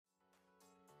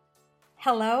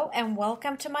Hello and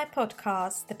welcome to my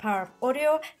podcast, The Power of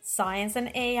Audio, Science and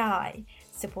AI,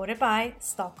 supported by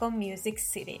Stockholm Music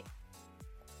City.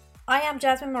 I am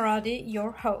Jasmine Moradi,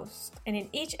 your host, and in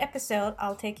each episode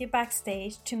I'll take you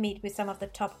backstage to meet with some of the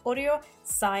top audio,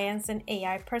 science and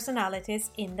AI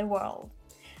personalities in the world.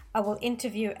 I will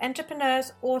interview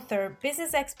entrepreneurs, authors,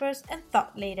 business experts and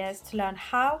thought leaders to learn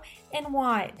how and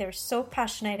why they're so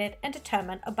passionate and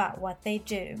determined about what they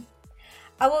do.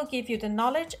 I will give you the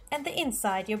knowledge and the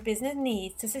insight your business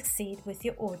needs to succeed with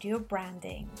your audio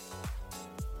branding.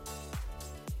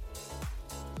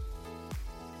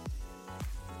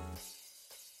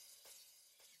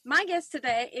 My guest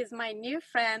today is my new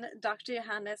friend, Dr.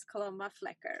 Johannes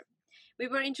Coloma-Flecker. We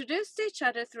were introduced to each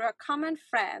other through a common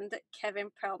friend,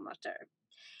 Kevin Perlmutter.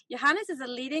 Johannes is a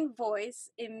leading voice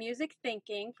in music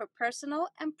thinking for personal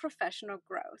and professional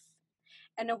growth.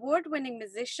 An award-winning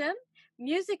musician,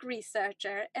 music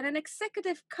researcher, and an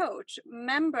executive coach,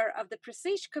 member of the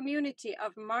prestige community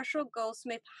of Marshall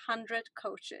Goldsmith 100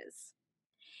 Coaches.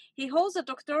 He holds a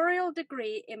doctoral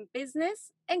degree in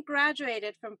business and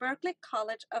graduated from Berklee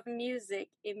College of Music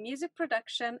in music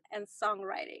production and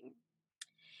songwriting.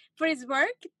 For his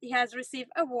work, he has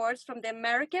received awards from the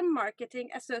American Marketing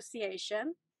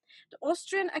Association, the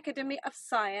Austrian Academy of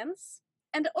Science,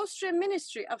 and the Austrian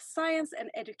Ministry of Science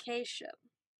and Education.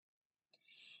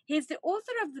 He is the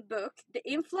author of the book, The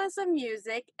Influence of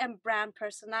Music and Brand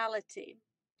Personality,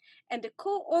 and the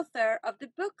co-author of the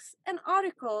books and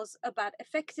articles about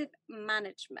effective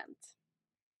management.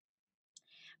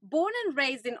 Born and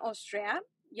raised in Austria,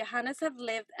 Johannes has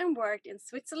lived and worked in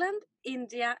Switzerland,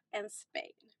 India, and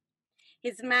Spain.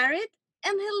 He's married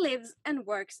and he lives and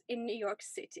works in New York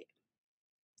City.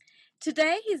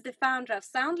 Today, he's the founder of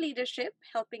Sound Leadership,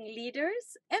 helping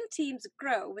leaders and teams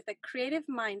grow with a creative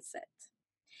mindset.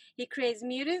 He creates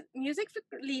music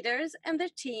for leaders and their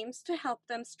teams to help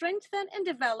them strengthen and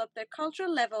develop their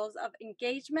cultural levels of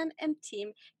engagement and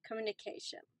team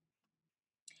communication.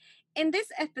 In this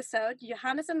episode,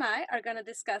 Johannes and I are going to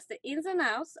discuss the ins and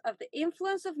outs of the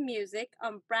influence of music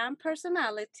on brand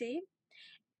personality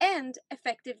and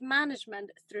effective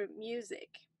management through music.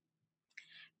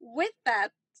 With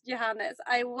that, Johannes,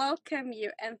 I welcome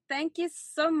you and thank you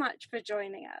so much for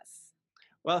joining us.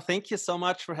 Well, thank you so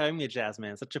much for having me,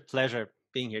 Jasmine. Such a pleasure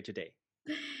being here today.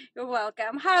 You're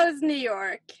welcome. How's New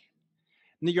York?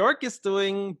 New York is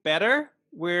doing better.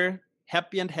 We're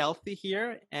happy and healthy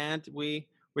here, and we're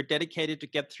dedicated to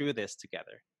get through this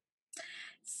together.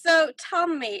 So tell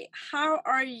me, how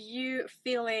are you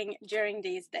feeling during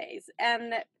these days?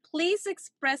 And please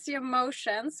express your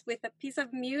emotions with a piece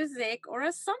of music or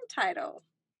a song title.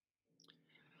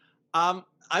 I'm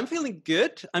feeling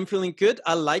good.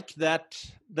 I like that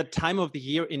the time of the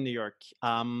year in New York,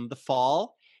 the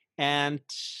fall, and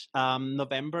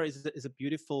November is a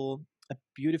beautiful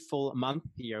month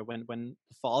here when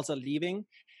the falls are leaving,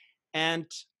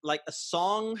 and like a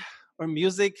song or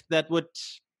music that would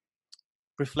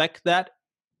reflect that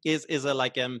is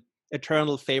an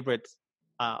eternal favorite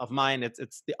of mine.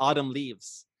 It's the Autumn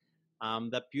Leaves,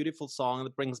 that beautiful song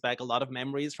that brings back a lot of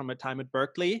memories from my time at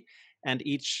Berklee, and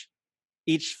each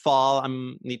fall I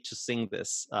need to sing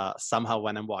this somehow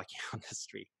when I'm walking on the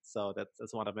street. So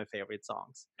that's one of my favorite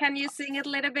songs. Can you sing it a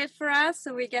little bit for us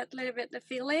so we get a little bit the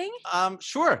feeling?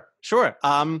 Sure.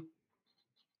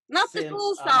 Not the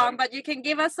full song, but you can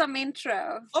give us some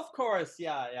intro. Of course,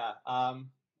 yeah.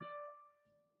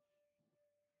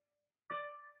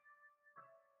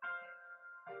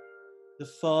 The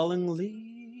falling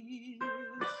leaves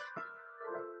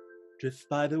drift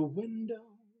by the window.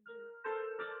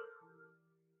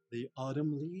 The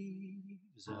autumn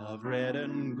leaves of red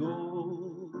and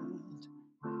gold.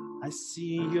 I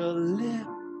see your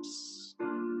lips,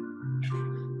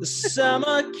 the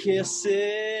summer kisses,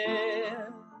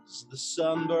 the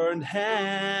sunburned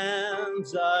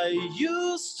hands I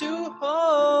used to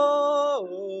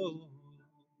hold.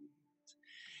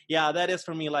 Yeah, that is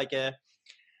for me like a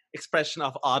expression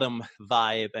of autumn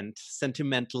vibe and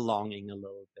sentimental longing a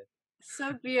little bit.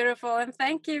 So beautiful, and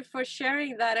thank you for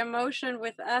sharing that emotion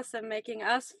with us and making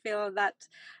us feel that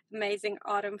amazing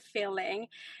autumn feeling.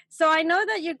 So I know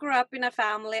that you grew up in a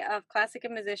family of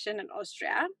classical musicians in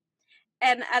Austria,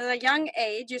 and at a young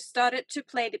age you started to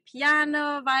play the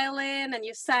piano, violin, and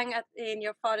you sang in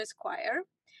your father's choir.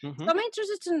 Mm-hmm. So I'm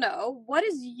interested to know, what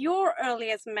is your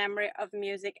earliest memory of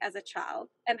music as a child,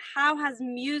 and how has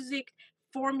music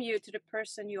formed you to the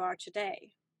person you are today?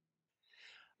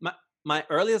 My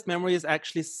earliest memory is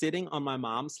actually sitting on my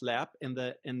mom's lap in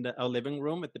our living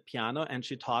room at the piano, and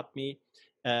she taught me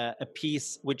a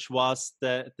piece which was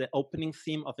the opening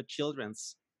theme of a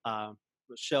children's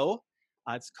show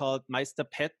It's called Meister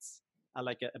Pets,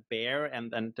 like a bear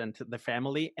and the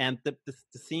family. And the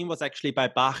theme was actually by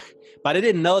Bach, but I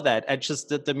didn't know that. I just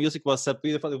the music was so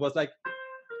beautiful. It was like.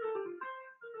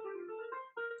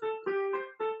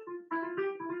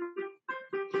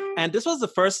 And this was the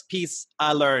first piece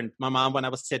I learned, my mom, when I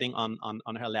was sitting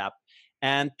on her lap.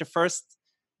 And the first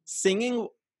singing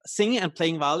and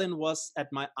playing violin was at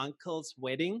my uncle's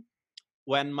wedding,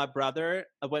 when my brother,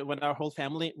 when our whole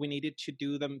family, we needed to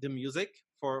do the music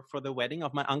for the wedding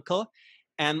of my uncle.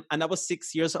 And I was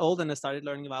 6 years old, and I started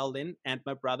learning violin, and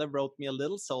my brother wrote me a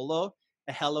little solo,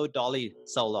 a Hello Dolly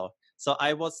solo. So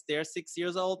I was there 6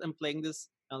 years old and playing this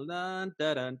dun, dun,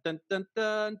 dun, dun, dun,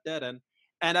 dun, dun,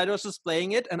 and I was just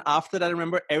playing it. And after that, I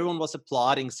remember everyone was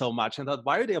applauding so much, and I thought,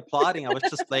 why are they applauding? I was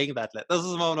just playing that. This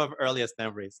is one of my earliest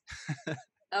memories.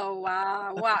 Oh,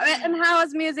 wow. Wow. And how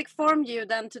has music formed you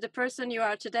then to the person you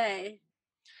are today?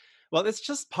 Well, it's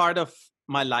just part of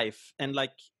my life. And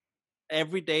like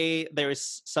every day there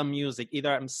is some music.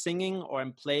 Either I'm singing or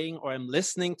I'm playing or I'm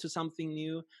listening to something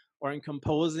new or I'm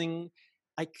composing.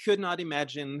 I could not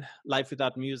imagine life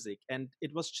without music. And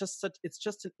it was just it's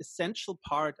just an essential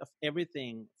part of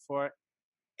everything. For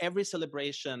every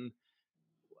celebration,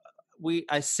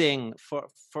 I sing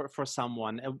for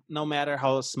someone, no matter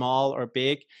how small or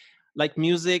big. Like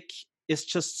music is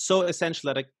just so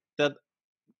essential that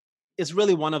is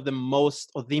really one of the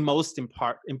most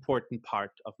important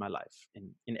part of my life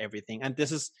in everything. And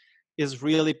this is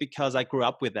really because I grew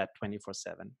up with that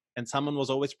 24/7, and someone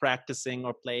was always practicing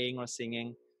or playing or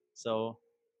singing. So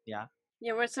yeah.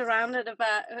 You were surrounded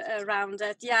around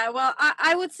it. Yeah, well,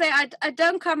 I would say I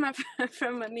don't come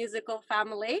from a musical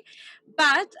family,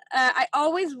 but I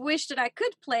always wished that I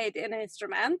could play an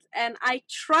instrument. And I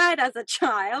tried as a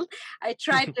child. I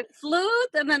tried the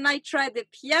flute, and then I tried the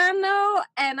piano,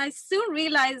 and I soon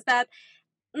realized that,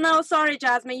 no, sorry,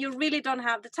 Jasmine, you really don't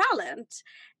have the talent.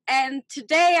 And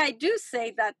today I do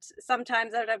say that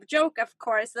sometimes, out of joke, of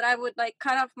course, that I would like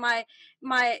cut off my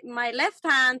left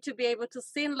hand to be able to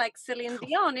sing like Celine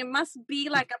Dion. It must be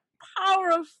like a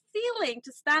power of feeling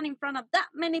to stand in front of that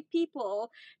many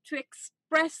people to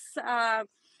express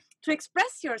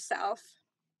yourself.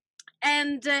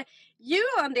 And you,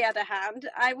 on the other hand,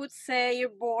 I would say you're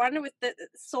born with the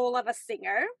soul of a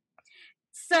singer.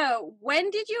 So, when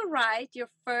did you write your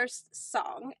first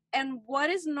song, and what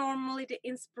is normally the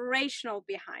inspirational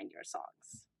behind your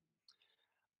songs?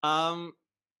 um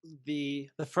the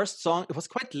first song, it was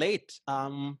quite late.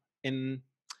 In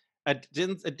I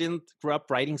didn't grow up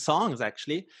writing songs,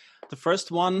 actually. The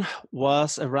first one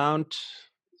was around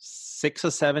 6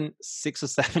 or 7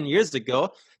 years ago.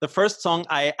 The first song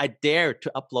I dared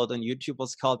to upload on YouTube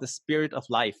was called The Spirit of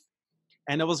Life.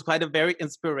 And it was quite a very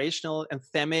inspirational,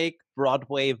 anthemic,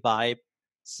 Broadway vibe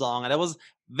song. And I was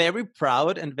very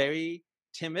proud and very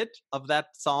timid of that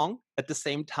song at the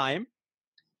same time.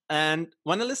 And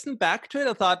when I listened back to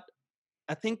it,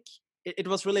 I think it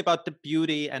was really about the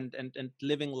beauty and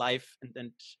living life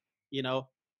and you know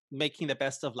making the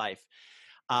best of life.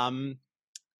 Um,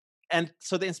 and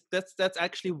so that's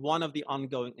actually one of the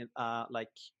ongoing like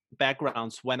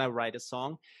backgrounds when I write a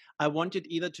song. I want it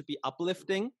either to be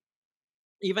uplifting,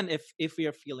 even if we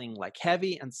are feeling like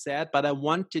heavy and sad, but I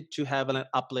want it to have an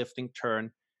uplifting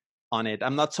turn on it.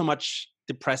 I'm not so much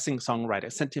depressing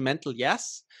songwriter. Sentimental,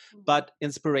 yes, but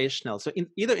inspirational. So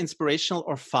either inspirational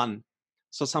or fun.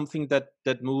 So something that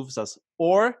moves us.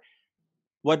 Or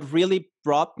what really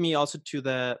brought me also to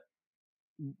the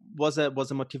was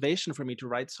a motivation for me to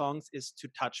write songs is to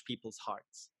touch people's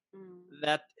hearts.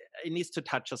 That it needs to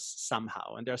touch us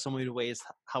somehow, and there are so many ways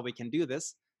how we can do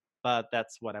this, but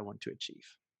that's what I want to achieve.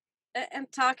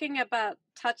 And talking about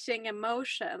touching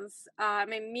emotions, I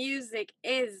mean, music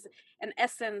is an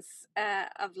essence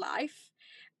of life.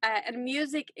 And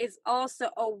music is also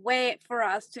a way for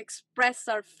us to express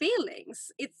our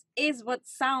feelings. It is what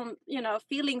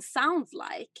feeling sounds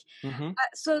like. Mm-hmm.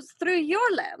 So, through your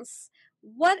lens,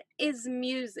 what is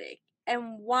music,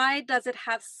 and why does it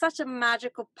have such a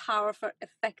magical, powerful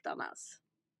effect on us?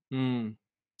 Mm.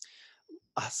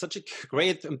 Such a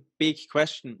great and big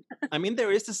question. I mean,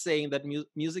 there is a saying that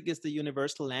music is the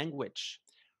universal language,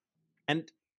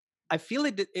 and I feel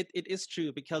it is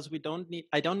true, because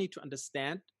I don't need to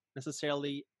understand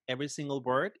necessarily every single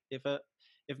word.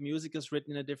 If music is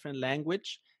written in a different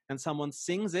language and someone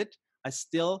sings it, I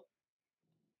still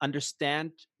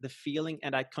understand the feeling,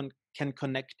 and I can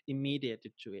connect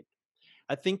immediately to it.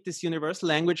 I think this universal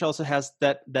language also has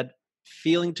that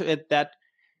feeling to it, that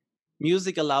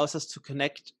music allows us to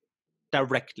connect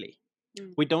directly.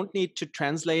 We don't need to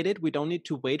translate it. We don't need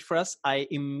to wait for us. I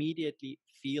immediately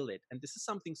feel it. And this is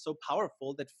something so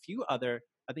powerful that few other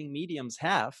I think mediums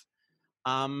have.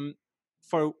 Um,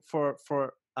 for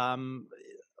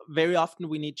very often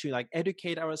we need to like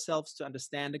educate ourselves to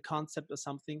understand a concept or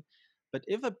something. But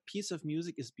if a piece of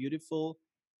music is beautiful,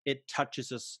 it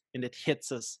touches us and it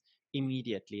hits us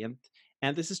immediately.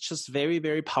 And this is just very,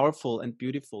 very powerful and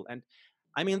beautiful. And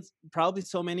I mean, probably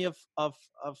so many of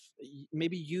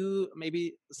maybe you,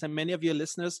 maybe so many of your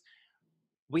listeners,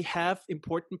 we have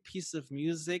important pieces of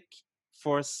music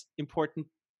for important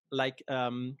like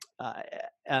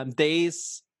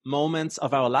days, moments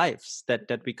of our lives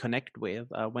that we connect with.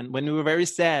 When we were very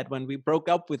sad, when we broke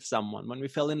up with someone, when we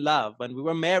fell in love, when we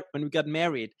were when we got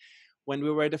married, when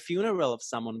we were at a funeral of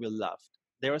someone we loved.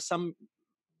 There are some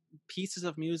pieces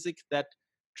of music that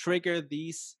trigger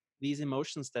these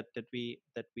emotions that we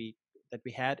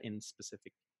had in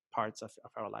specific parts of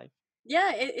our life.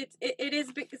 Yeah, it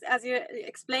is, because as you're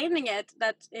explaining it,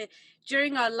 that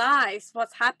during our lives,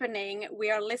 what's happening,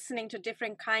 we are listening to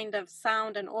different kind of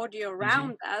sound and audio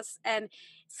around us, and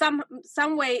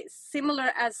some way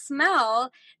similar as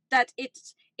smell, that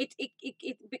it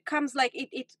becomes like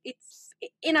it's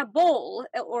in a bowl,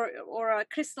 or a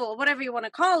crystal, whatever you want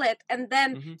to call it, and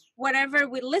then whenever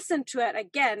we listen to it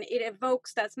again, it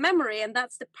evokes that memory. And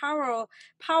that's the power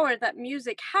that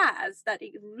music has, that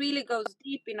it really goes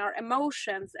deep in our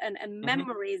emotions and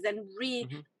memories, and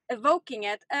evoking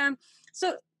it.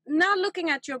 So now, looking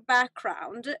at your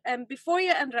background, before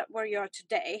you ended up where you are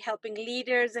today, helping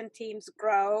leaders and teams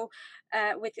grow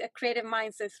with a creative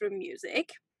mindset through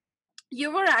music, you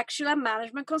were actually a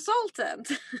management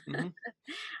consultant.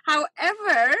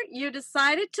 However, you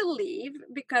decided to leave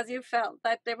because you felt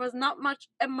that there was not much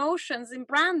emotions in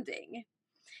branding.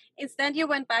 Instead, you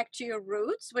went back to your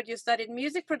roots, where you studied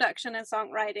music production and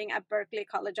songwriting at Berklee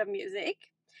College of Music.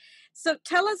 So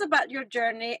tell us about your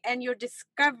journey and your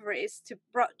discoveries to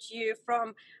brought you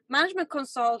from management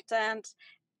consultant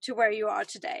to where you are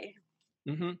today.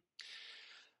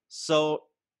 So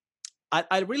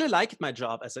I really liked my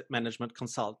job as a management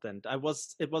consultant. It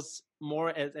was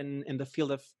more as in the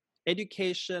field of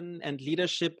education and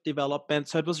leadership development.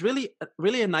 So it was really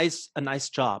a nice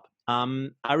job.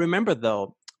 I remember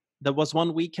though, there was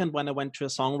one weekend when I went to a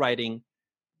songwriting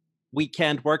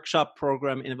weekend workshop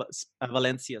program in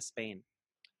Valencia, Spain.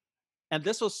 And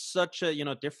this was such a,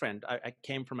 different. I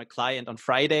came from a client on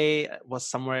Friday, was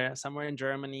somewhere in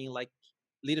Germany, like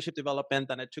leadership development.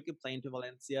 Then I took a plane to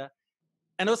Valencia.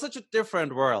 And it was such a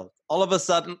different world. All of a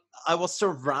sudden, I was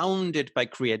surrounded by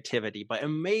creativity, by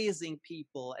amazing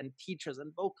people and teachers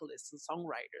and vocalists and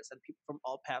songwriters and people from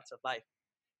all paths of life.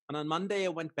 And on Monday, I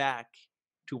went back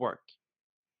to work,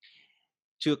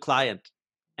 to a client.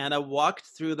 And I walked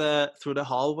through the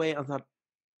hallway and thought,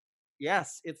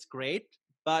 yes, it's great,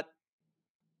 but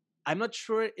I'm not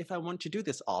sure if I want to do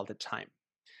this all the time.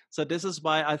 So this is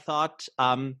why I thought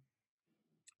I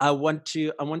want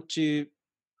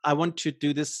to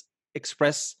do this,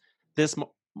 express this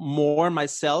more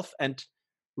myself, and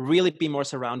really be more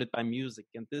surrounded by music.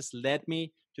 And this led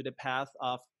me to the path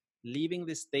of leaving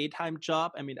this daytime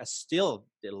job. I mean, I still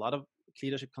did a lot of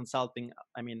leadership consulting,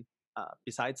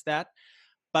 besides that,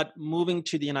 but moving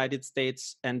to the United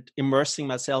States and immersing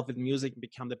myself with music and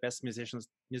become the best musician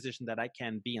that I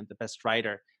can be and the best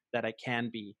writer that I can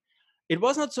be. It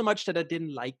was not so much that I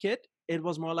didn't like it. It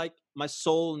was more like my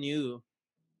soul knew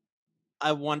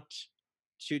I want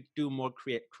to do more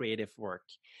creative work,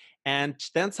 and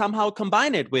then somehow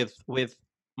combine it with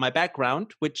my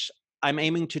background, which I'm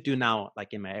aiming to do now,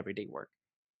 like in my everyday work.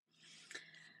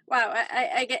 Wow,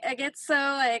 I get so,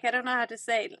 like, I don't know how to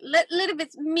say, little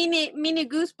bit mini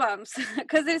goosebumps,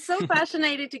 because it's so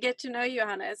fascinating to get to know you,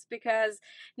 Johannes, because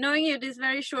knowing you this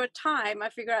very short time, I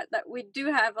figure out that we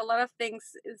do have a lot of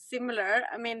things similar.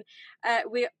 I mean,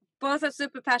 we both are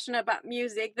super passionate about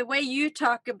music. The way you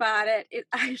talk about it, it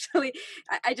actually,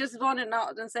 I just want to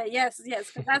nod and say yes,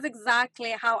 because that's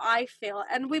exactly how I feel.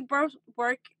 And we both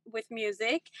work with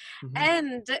music,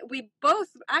 and we both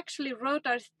actually wrote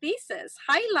our thesis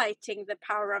highlighting the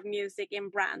power of music in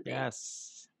branding.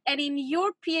 Yes. And in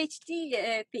your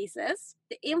PhD thesis,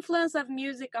 the influence of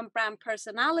music on brand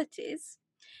personalities,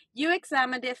 you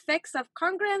examine the effects of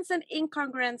congruence and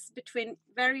incongruence between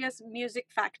various music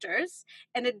factors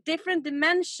and a different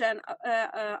dimension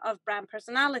of brand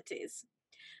personalities.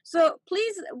 So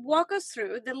please walk us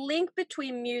through the link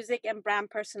between music and brand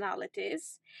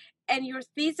personalities, and your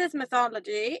thesis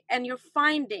methodology and your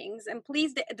findings, and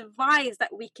please the advice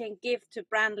that we can give to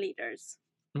brand leaders.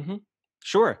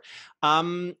 Sure.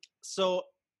 So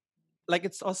like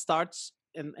it all starts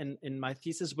in my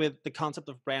thesis with the concept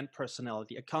of brand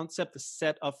personality, a concept, a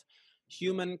set of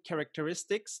human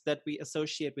characteristics that we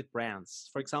associate with brands.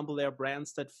 For example, there are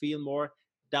brands that feel more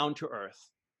down to earth,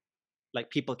 like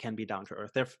people can be down to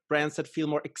earth. There are brands that feel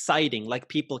more exciting, like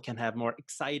people can have more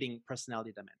exciting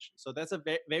personality dimensions. So that's a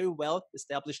very, very well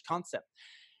established concept.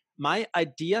 My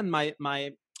idea and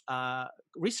my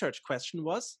research question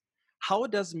was, how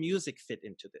does music fit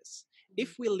into this?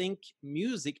 If we link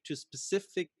music to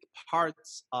specific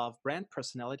parts of brand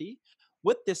personality,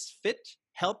 would this fit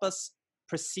help us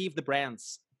perceive the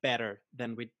brands better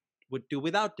than we would do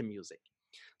without the music?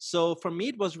 So for me,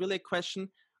 it was really a question.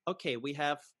 Okay, we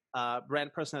have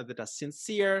brand personality that is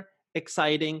sincere,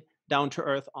 exciting, down to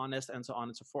earth, honest, and so on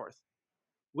and so forth.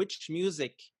 Which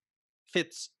music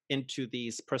fits into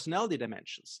these personality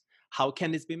dimensions? How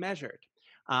can this be measured?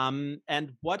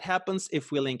 And what happens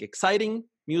if we link exciting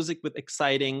music with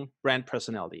exciting brand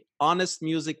personality, honest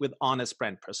music with honest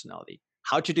brand personality?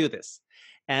 How to do this?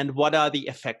 And what are the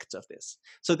effects of this?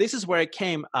 So this is where I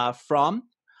came from.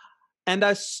 And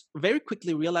I very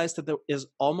quickly realized that there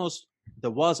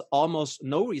was almost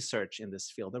no research in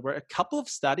this field. There were a couple of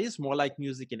studies, more like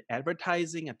music in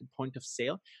advertising at the point of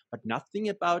sale, but nothing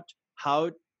about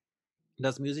how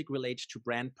does music relate to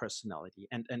brand personality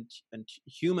and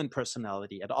human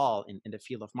personality at all in the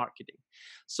field of marketing.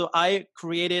 So I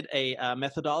created a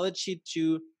methodology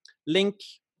to link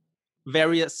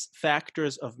various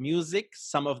factors of music,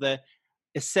 some of the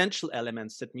essential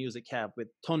elements that music have, with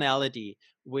tonality,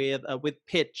 with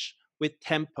pitch, with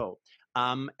tempo,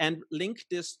 and link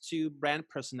this to brand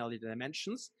personality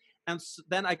dimensions. And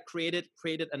then I created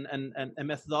a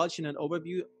methodology and an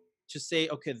overview to say,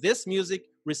 okay, this music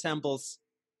resembles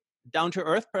down to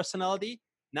earth personality.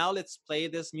 Now let's play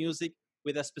this music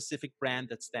with a specific brand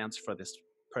that stands for this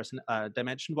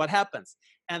dimension. What happens?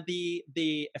 And the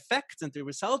effects and the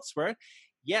results were,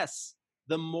 yes,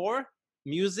 the more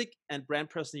music and brand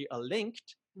personality are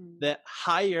linked, the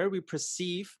higher we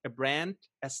perceive a brand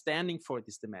as standing for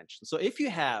this dimension. So if you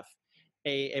have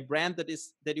a brand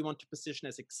that you want to position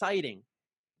as exciting,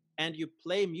 and you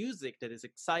play music that is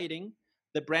exciting,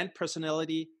 the brand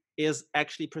personality is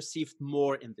actually perceived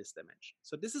more in this dimension.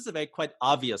 So this is a very quite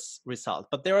obvious result.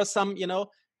 But there are some,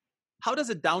 how does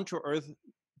a down to earth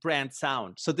brand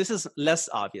sound? So this is less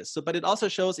obvious. So, but it also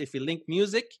shows if we link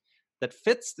music that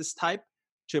fits this type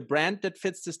to a brand that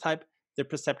fits this type, the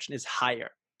perception is higher.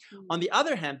 On the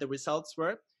other hand, the results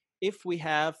were, if we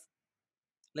have,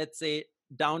 let's say,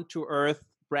 down to earth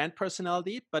brand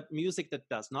personality, but music that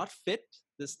does not fit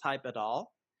this type at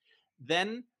all,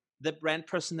 then the brand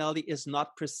personality is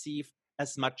not perceived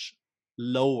as much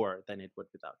lower than it would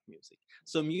without music.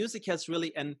 So music has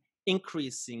really an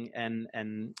increasing and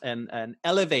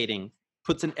elevating,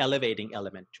 puts an elevating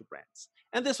element to brands.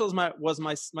 And this was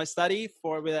my study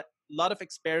with a lot of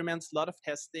experiments, a lot of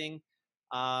testing,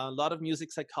 a lot of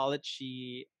music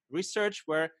psychology research,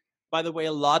 where, by the way,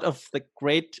 a lot of the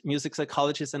great music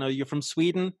psychologists, I know you're from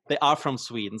Sweden, they are from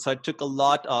Sweden. So I took a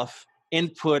lot of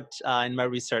input in my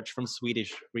research from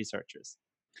Swedish researchers.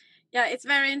 Yeah, it's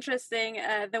very interesting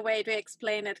the way to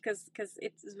explain it, because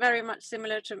it's very much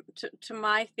similar to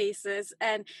my thesis.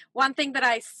 And one thing that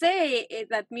I say is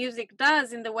that music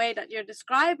does in the way that you're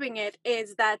describing it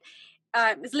is that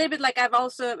it's a little bit like I've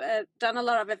also done a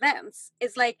lot of events.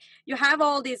 It's like you have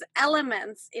all these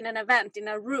elements in an event, in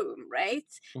a room, right?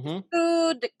 Mm-hmm. The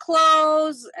food, the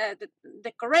clothes, the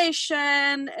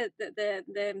decoration,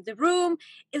 the room.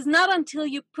 Is not until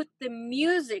you put the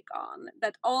music on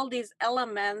that all these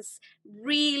elements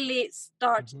really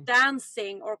start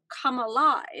dancing or come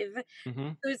alive.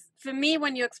 So for me,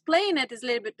 when you explain it, it's a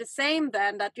little bit the same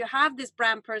then, that you have this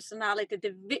brand personality,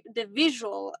 the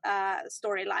visual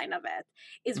storyline of it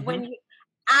is when you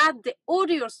add the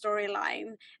audio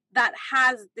storyline that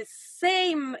has the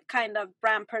same kind of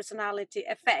brand personality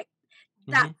effect.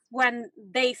 That's when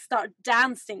they start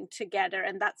dancing together.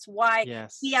 And that's why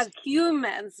we as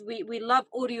humans, we love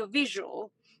audio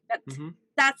visual.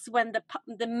 That's when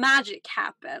the magic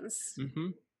happens.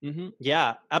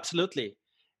 Yeah, absolutely.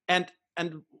 And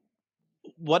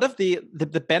one of the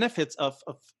benefits of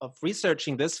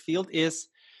researching this field is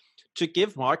to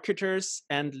give marketers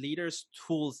and leaders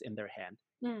tools in their hand.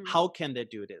 How can they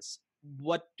do this?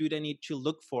 What do they need to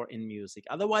look for in music?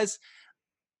 Otherwise,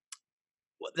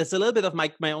 there's a little bit of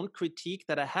my own critique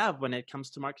that I have when it comes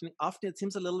to marketing. Often it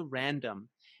seems a little random,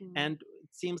 and it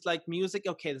seems like music,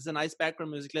 okay, this is a nice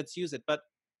background music, let's use it. But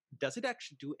does it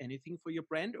actually do anything for your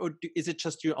brand, or is it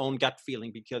just your own gut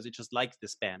feeling because you just like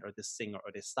this band or this singer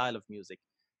or this style of music?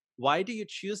 Why do you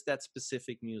choose that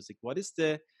specific music? What is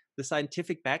the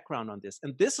scientific background on this?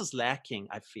 And this is lacking,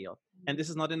 I feel. And this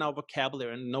is not in our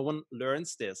vocabulary, and no one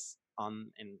learns this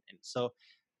so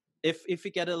if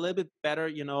we get a little bit better,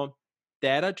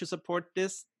 data to support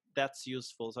this, that's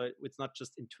useful. So it's not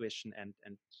just intuition and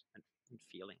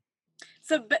feeling.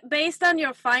 So based on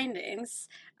your findings,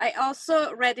 I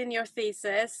also read in your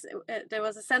thesis, there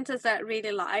was a sentence that I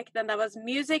really liked, and that was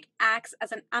music acts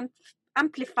as an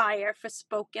amplifier for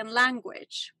spoken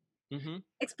language. Mm-hmm.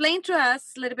 Explain to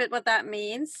us a little bit what that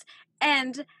means,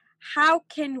 and how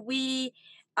can we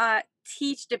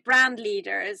teach the brand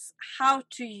leaders how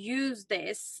to use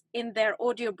this in their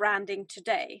audio branding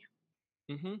today?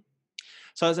 Mm-hmm.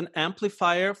 So as an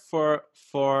amplifier for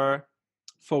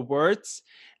words,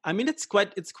 I mean, it's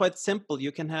quite simple.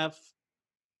 You can have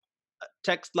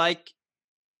text like,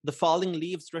 the falling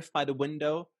leaves drift by the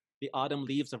window, the autumn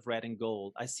leaves of red and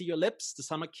gold. I see your lips, the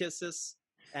summer kisses,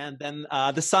 and then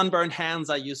the sunburned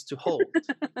hands I used to hold.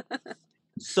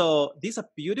 So these are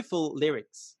beautiful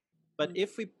lyrics. But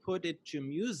if we put it to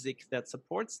music that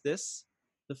supports this,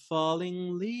 the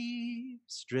falling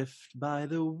leaves drift by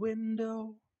the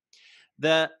window,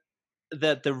 the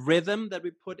rhythm that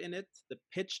we put in it, the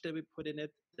pitch that we put in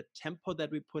it, the tempo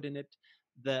that we put in it,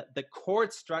 the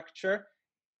chord structure,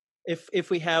 if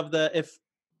we have if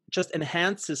just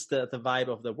enhances the vibe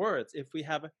of the words. If we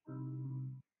have the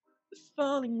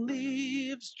falling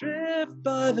leaves drift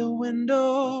by the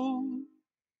window,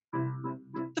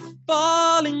 the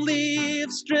falling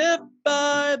leaves drift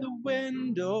by the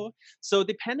window. So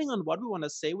depending on what we want to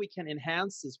say, we can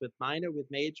enhance this with minor, with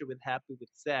major, with happy, with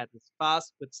sad, with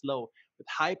fast, with slow, with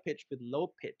high pitch, with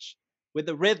low pitch, with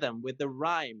the rhythm, with the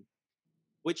rhyme,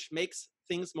 which makes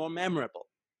things more memorable.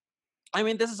 I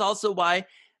mean, this is also why,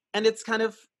 and it's kind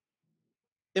of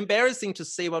embarrassing to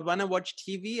say, but when I watch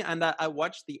TV and I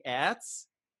watch the ads,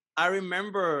 I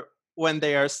remember when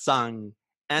they are sung,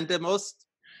 and the most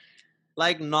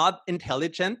not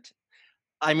intelligent.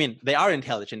 I mean, they are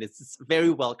intelligent. It's very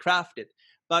well crafted.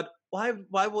 But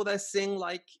why would I sing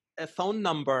like a phone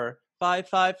number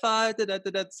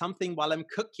 555 something while I'm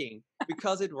cooking?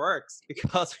 Because it works.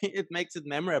 Because it makes it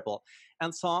memorable.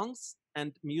 And songs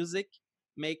and music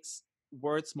makes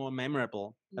words more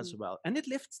memorable as well, and it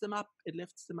lifts them up. It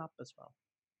lifts them up as well.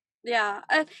 Yeah,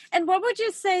 and what would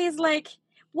you say is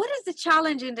what is the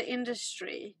challenge in the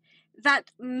industry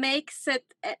that makes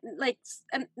it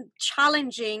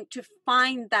challenging to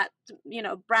find that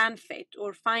brand fit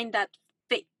or find that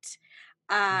fit?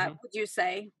 Would you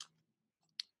say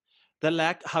the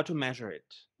lack how to measure it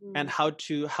and how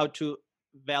to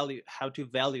value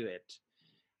it.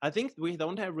 I think we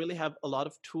don't really have a lot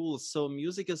of tools. So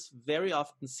music is very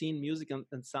often seen, music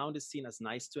and sound is seen as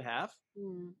nice to have,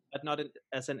 but not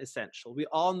as an essential. We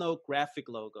all know graphic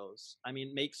logos. I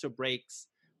mean, makes or breaks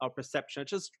our perception. I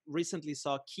just recently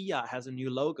saw Kia has a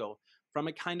new logo, from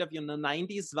a kind of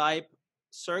 90s vibe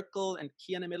circle and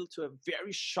key in the middle to a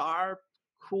very sharp,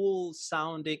 cool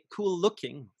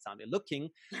looking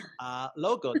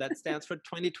logo that stands for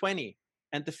 2020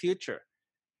 and the future.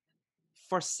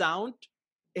 For sound,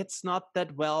 it's not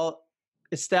that well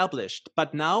established,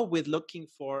 but now we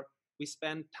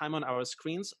spend time on our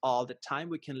screens all the time.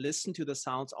 We can listen to the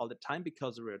sounds all the time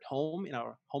because we're at home in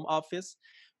our home office.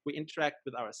 We interact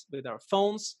with our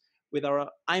phones, with our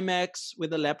iMacs, with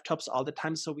the laptops all the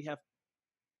time. So we have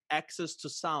access to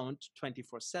sound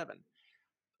 24/7.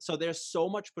 So there's so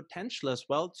much potential as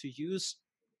well to use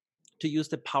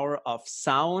the power of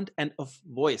sound and of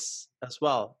voice as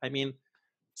well. I mean,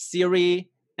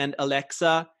 Siri and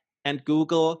Alexa and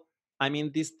Google, I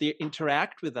mean, they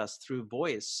interact with us through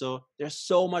voice. So there's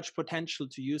so much potential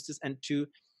to use this and to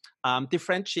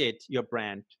differentiate your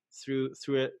brand through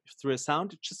a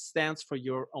sound. It just stands for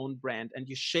your own brand, and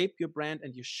you shape your brand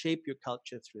and you shape your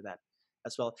culture through that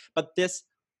as well. But this,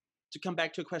 to come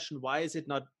back to a question, why is it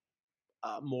not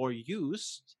more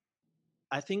used?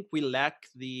 I think we lack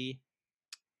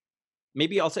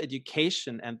maybe also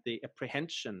education and the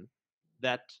apprehension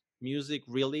that music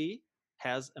really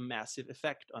has a massive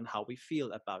effect on how we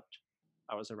feel about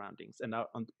our surroundings and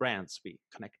on the brands we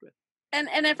connect with.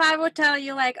 And if I would tell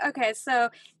you okay, so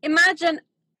imagine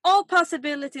all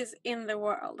possibilities in the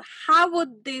world, how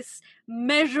would this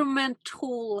measurement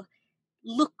tool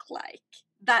look like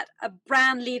that a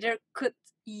brand leader could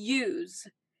use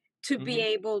to be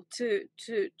able to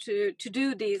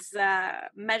do these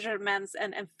measurements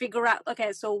and figure out,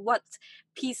 okay, so what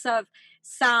piece of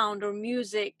sound or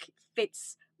music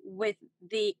fits with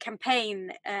the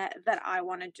campaign that I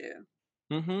want to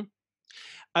do?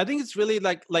 I think it's really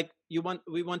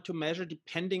we want to measure,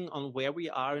 depending on where we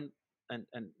are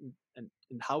and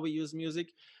how we use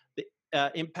music, the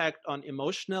impact on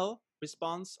emotional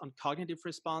response, on cognitive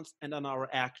response, and on our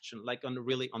action,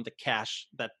 on the cash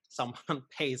that someone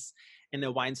pays in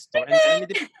a wine store.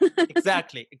 And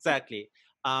exactly.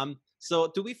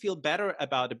 So do we feel better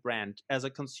about a brand as a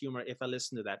consumer if I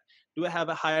listen to that? Do I have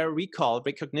a higher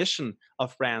recognition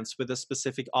of brands with a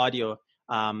specific audio,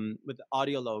 with the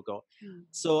audio logo?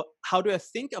 So how do I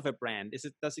think of a brand?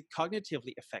 Does it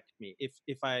cognitively affect me?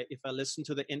 If I listen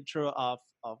to the intro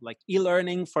of like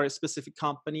e-learning for a specific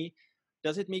company,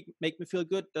 does it make me feel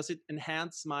good? Does it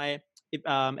enhance my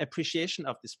appreciation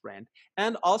of this brand?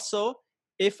 And also,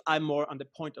 if I'm more on the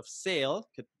point of sale,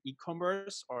 could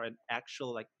e-commerce or an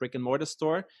actual like brick and mortar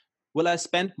store, will I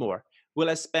spend more? Will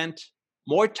I spend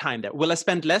more time there? Will I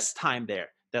spend less time there?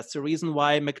 That's the reason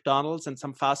why McDonald's and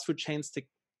some fast food chains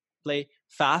play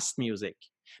fast music,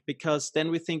 because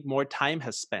then we think more time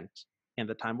has spent in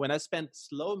the time. When I spend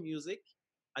slow music,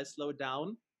 I slow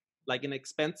down. Like an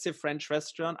expensive French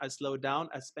restaurant, I slow down,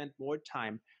 I spend more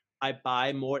time. I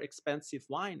buy more expensive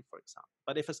wine, for example.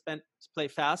 But if I play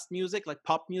fast music, like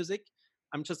pop music,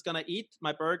 I'm just gonna eat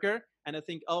my burger and I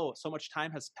think, oh, so much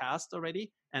time has passed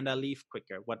already, and I leave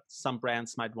quicker, what some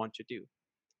brands might want to do.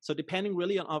 So depending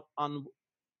really on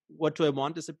what do I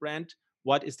want as a brand,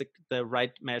 what is the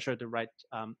right measure, the right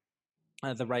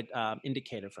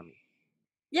indicator for me.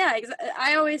 Yeah,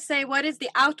 I always say, what is the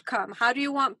outcome? How do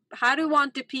you want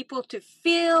the people to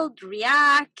feel,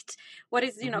 react? What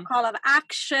is, call of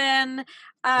action?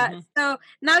 So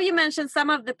now you mentioned some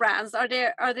of the brands. Are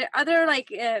there other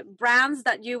like brands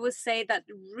that you would say that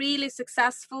really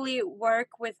successfully work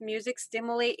with music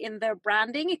stimuli in their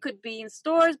branding? It could be in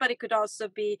stores, but it could also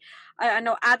be, I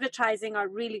know advertising are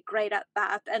really great at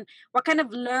that. And what kind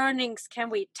of learnings can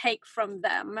we take from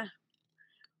them?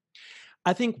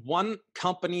 I think one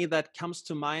company that comes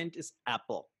to mind is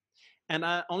Apple. And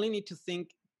I only need to think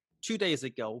 2 days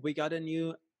ago, we got a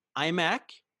new iMac.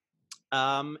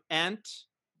 And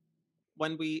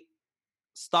when we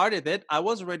started it, I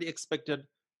was already expected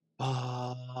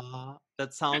that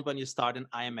sound when you start an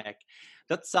iMac.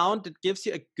 That sound, it gives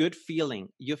you a good feeling.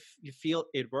 You feel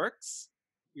it works,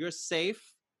 you're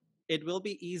safe, it will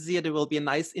be easier, there will be a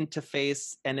nice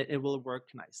interface, and it will work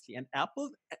nicely. And Apple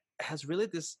has really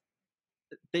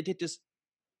they did this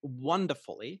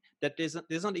wonderfully, that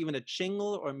there's not even a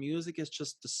jingle or music, it's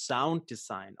just the sound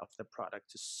design of the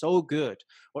product is so good.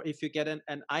 Or if you get an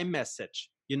iMessage,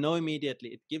 you know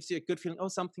immediately, it gives you a good feeling, oh,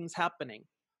 something's happening.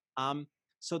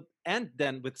 So, and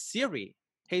then with Siri,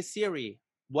 hey Siri,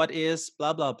 what is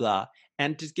blah blah blah,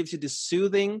 and it gives you this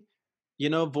soothing,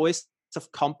 voice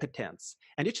of competence,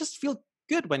 and you just feel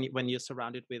good when you're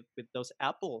surrounded with those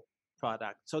Apple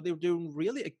products. So they're doing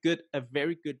really a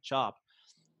very good job.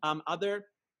 Other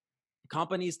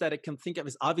companies that I can think of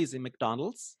is obviously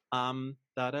McDonald's.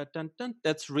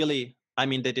 That's really, I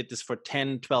mean, they did this for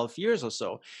 10, 12 years or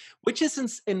so, which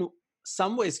is in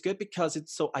some ways good because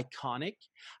it's so iconic.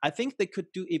 I think they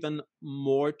could do even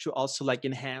more to also like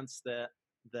enhance the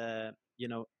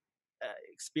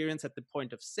experience at the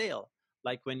point of sale.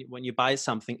 Like when you buy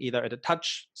something either at a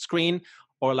touch screen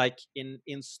or like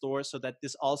in store, so that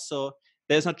this also,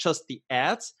 there's not just the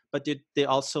ads, but they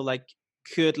also like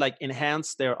could like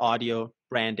enhance their audio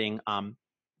branding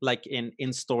like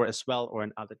in store as well, or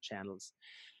in other channels.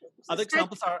 Other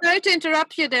examples are... Sorry to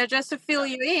interrupt you there, just to fill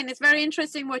you in. It's very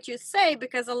interesting what you say,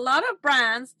 because a lot of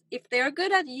brands, if they're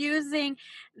good at using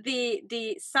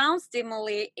the sound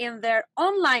stimuli in their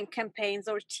online campaigns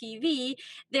or TV,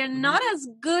 they're not as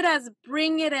good as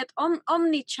bring it at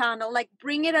omni-channel, like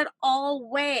bring it at all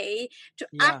way to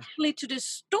actually to the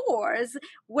stores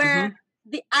where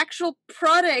the actual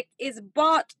product is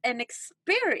bought and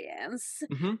experienced.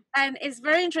 And it's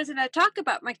very interesting. I talk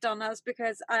about McDonald's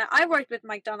because I worked with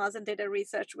McDonald's and did a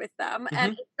research with them.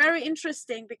 And it's very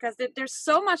interesting because there's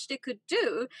so much they could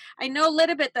do. I know a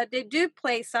little bit that they do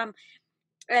play some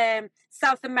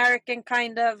South American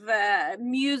kind of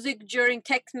music during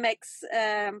Tex-Mex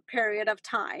period of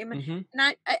time.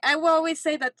 And I will always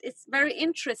say that it's very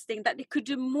interesting that they could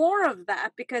do more of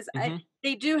that, because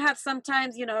they do have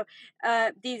sometimes,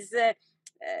 these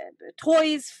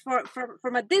toys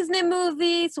from a Disney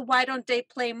movie. So why don't they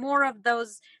play more of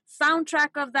those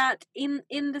soundtrack of that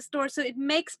in the store? So it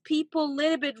makes people a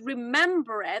little bit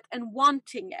remember it and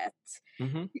wanting it.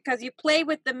 Because you play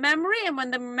with the memory, and when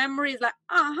the memory is like,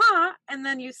 and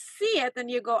then you see it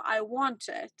and you go, I want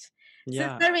it. So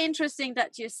it's very interesting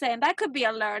that you say, and that could be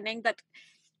a learning, that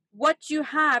what you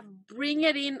have, bring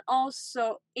it in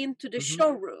also into the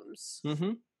showrooms.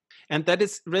 And that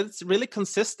is really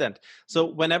consistent. So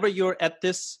whenever you're at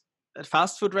this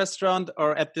fast food restaurant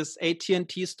or at this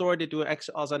AT&T store, they do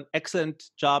also an excellent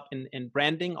job in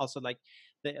branding, also like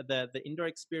the indoor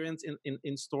experience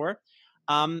in store.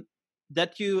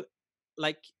 That you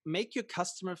like make your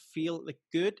customer feel like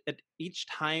good at each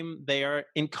time they are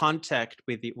in contact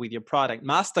with your product.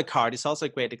 Mastercard is also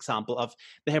a great example of,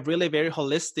 they have really very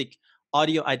holistic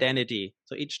audio identity.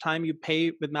 So each time you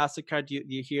pay with Mastercard,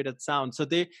 you hear that sound. So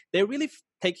they're really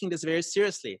taking this very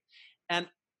seriously. And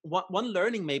one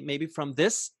learning maybe from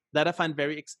this that I find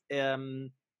very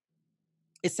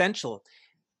essential,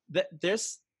 that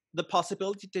there's the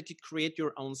possibility that you create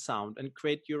your own sound and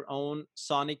create your own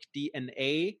sonic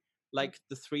DNA, like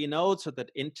the 3 notes or that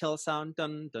Intel sound,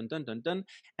 dun dun dun dun dun,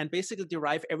 and basically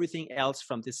derive everything else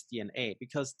from this DNA,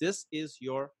 because this is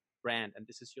your brand and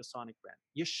this is your sonic brand.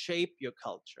 You shape your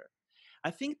culture.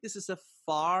 I think this is a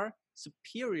far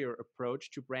superior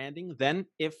approach to branding than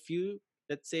if you,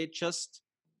 let's say, just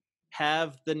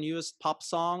have the newest pop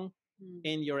song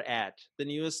in your ad, the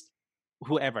newest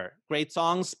whoever, great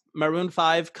songs, Maroon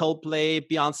 5, Coldplay,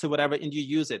 Beyonce, whatever, and you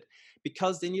use it,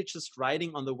 because then you're just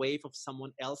riding on the wave of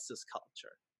someone else's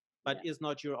culture, but is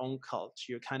not your own culture.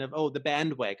 You're kind of, the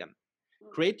bandwagon.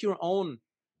 Create your own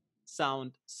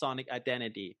sound, sonic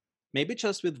identity, maybe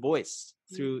just with voice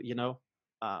through,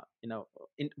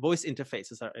 voice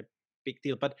interfaces are a big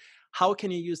deal. But how can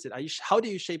you use it? How do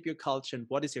you shape your culture, and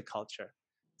what is your culture?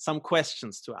 Some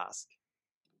questions to ask.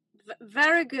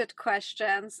 Very good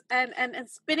questions. And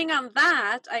spinning on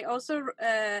that, I also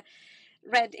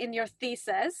read in your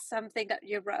thesis something that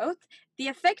you wrote. The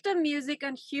effect of music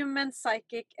on human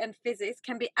psychic and physics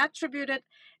can be attributed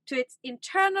to its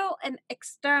internal and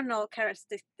external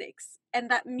characteristics, and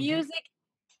that music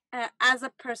as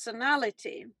a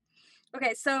personality.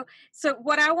 Okay, so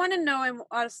what I want to know and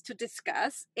us to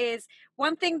discuss is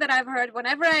one thing that I've heard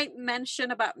whenever I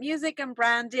mention about music and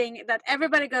branding, that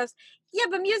everybody goes, yeah,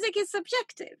 but music is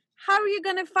subjective. How are you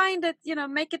going to find it,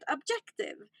 make it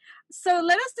objective? So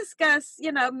let us discuss,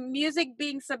 music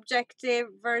being subjective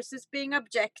versus being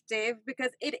objective,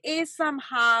 because it is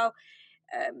somehow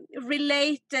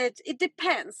related. It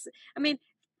depends. I mean,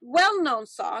 well-known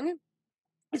song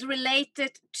is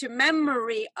related to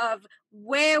memory of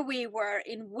where we were,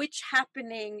 in which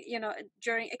happening,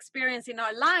 during experience in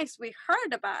our lives, we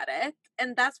heard about it,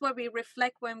 and that's what we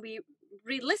reflect when we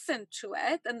re-listen to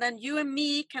it, and then you and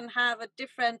me can have a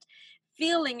different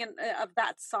feeling of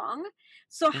that song.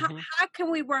 So how can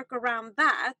we work around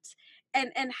that,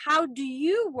 and how do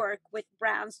you work with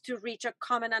brands to reach a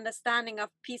common understanding of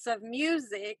piece of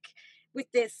music with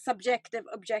this subjective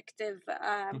objective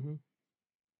how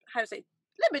to say,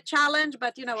 little bit challenge,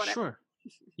 but you know what sure.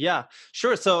 Yeah,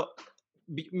 sure. So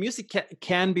music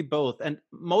can be both, and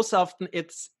most often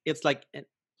it's like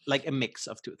a mix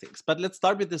of two things. But let's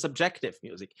start with the subjective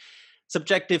music,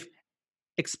 subjective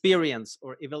experience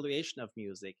or evaluation of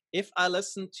music. If I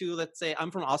listen to, let's say, I'm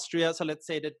from Austria, so let's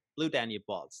say the Blue Danube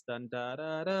Waltz, dun dun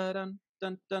dun dun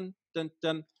dun dun dun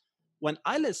dun. When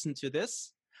I listen to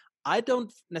this, I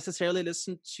don't necessarily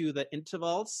listen to the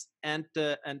intervals and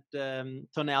the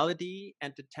tonality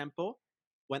and the tempo.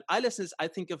 When I listen, I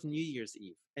think of New Year's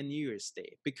Eve and New Year's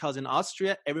Day, because in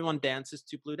Austria everyone dances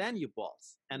to Blue Danube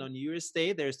Waltz, and on New Year's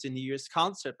Day there's the New Year's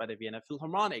concert by the Vienna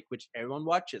Philharmonic, which everyone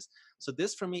watches. So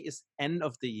this for me is end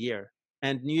of the year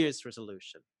and New Year's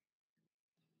resolution.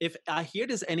 If I hear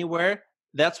this anywhere,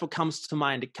 that's what comes to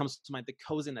mind. It comes to mind the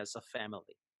coziness of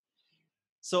family.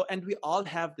 So, and we all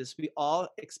have this. We all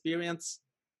experience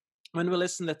when we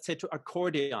listen, let's say, to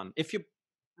accordion. If you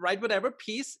write whatever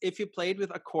piece, if you play it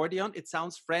with accordion, it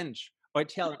sounds French or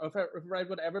Italian. Or if I write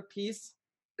whatever piece,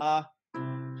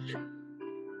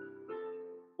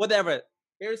 whatever,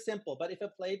 very simple. But if I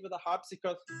play it with a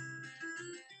harpsichord,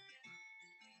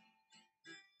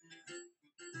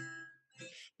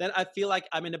 then I feel like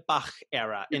I'm in a Bach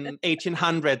era in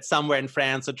 1800 somewhere in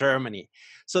France or Germany.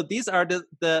 So these are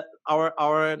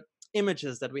our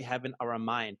images that we have in our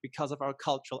mind because of our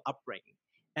cultural upbringing.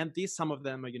 And these, some of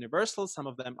them are universal, some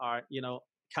of them are,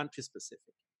 country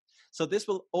specific. So this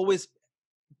will always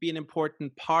be an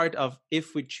important part of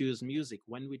if we choose music,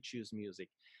 when we choose music.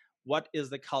 What is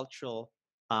the cultural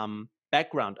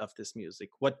background of this music?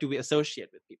 What do we associate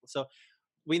with people? So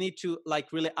we need to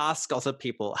really ask also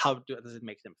people, how does it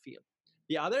make them feel?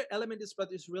 The other element is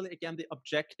what is really, again, the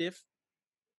objective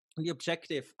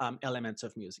elements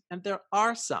of music. And there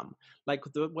are some, like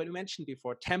what you mentioned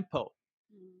before, tempo,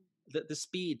 the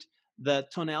speed, the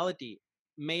tonality,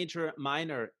 major,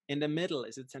 minor, in the middle,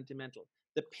 is it sentimental?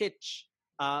 The pitch,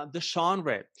 the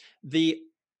genre, the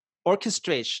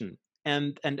orchestration,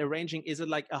 and arranging. Is it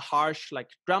like a harsh like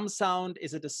drum sound?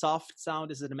 Is it a soft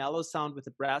sound? Is it a mellow sound with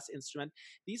a brass instrument?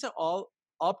 These are all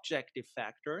objective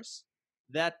factors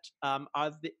that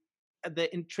are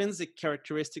the intrinsic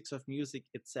characteristics of music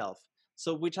itself,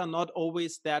 so which are not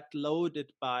always that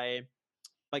loaded by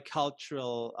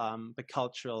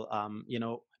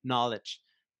knowledge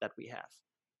that we have.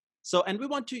 So, and we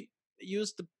want to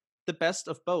use the best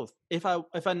of both. If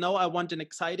I know I want an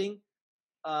exciting,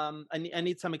 I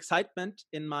need some excitement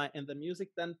in the music,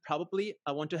 then probably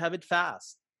I want to have it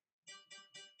fast,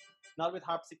 not with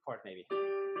harpsichord maybe.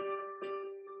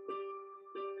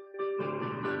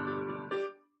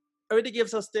 It really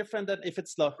gives us different than if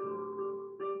it's slow.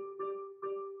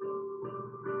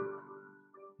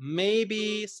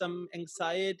 Maybe some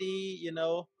anxiety, and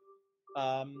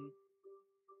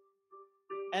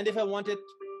if I want it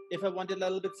a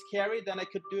little bit scary, then I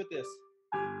could do this,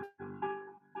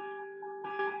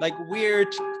 like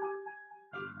weird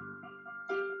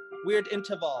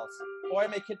intervals, or I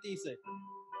make it easy,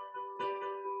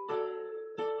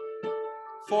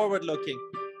 forward looking.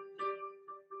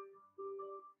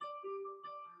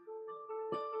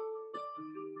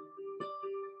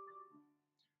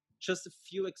 Just a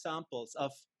few examples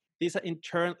of these are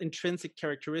intrinsic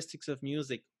characteristics of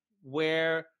music.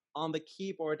 Where on the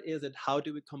keyboard is it? How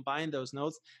do we combine those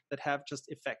notes that have just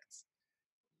effects?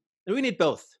 And we need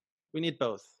both.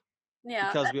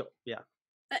 Yeah. Because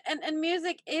and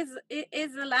music is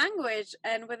a language,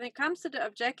 and when it comes to the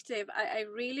objective, I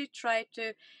really try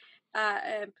to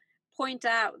point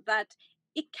out that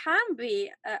it can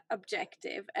be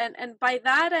objective, and by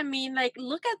that I mean, like,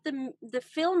 look at the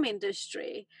film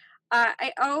industry.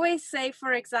 I always say,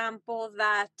 for example,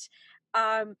 that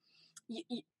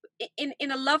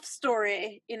in a love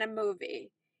story in a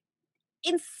movie,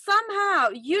 in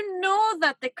somehow you know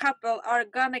that the couple are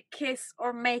gonna kiss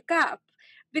or make up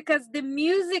because the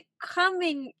music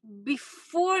coming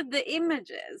before the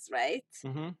images, right?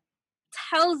 mm-hmm.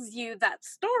 Tells you that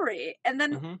story, and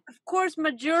then of course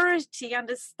majority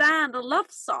understand a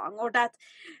love song, or that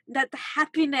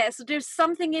happiness. There's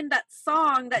something in that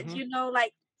song that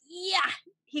like, yeah,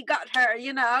 he got her,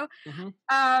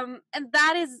 and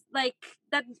that is like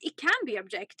that. It can be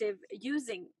objective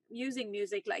using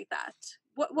music like that.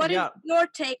 What is your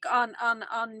take on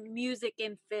music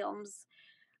in films,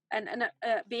 and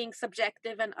being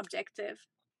subjective and objective?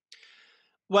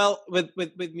 Well, with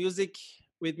music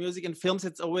and films,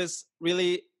 it's always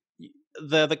really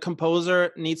the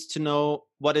composer needs to know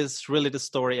what is really the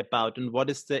story about and what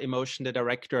is the emotion the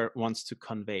director wants to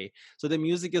convey. So the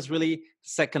music is really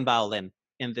second violin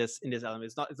in this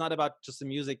element. It's not about just the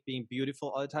music being beautiful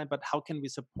all the time, but how can we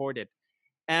support it?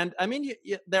 And I mean,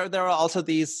 there are also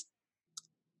these,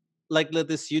 like,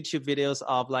 this YouTube videos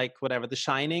of, like, whatever, The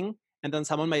Shining, and then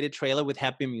someone made a trailer with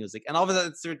happy music, and all of a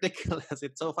sudden it's ridiculous.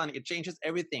 It's so funny. It changes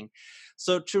everything.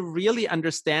 So to really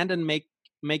understand and make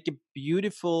a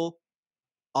beautiful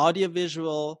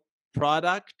audiovisual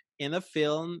product in a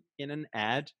film, in an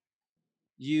ad,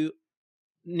 you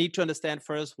need to understand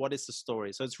first what is the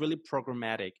story. So it's really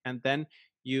programmatic, and then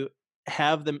you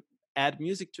have them add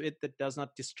music to it that does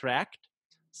not distract.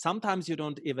 Sometimes you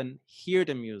don't even hear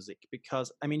the music,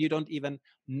 because you don't even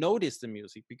notice the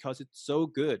music because it's so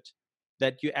good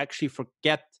that you actually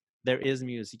forget there is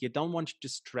music. You don't want to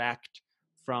distract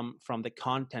from the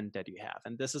content that you have.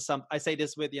 And this is I say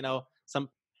this with some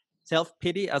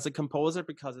self-pity as a composer,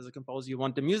 because as a composer you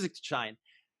want the music to shine,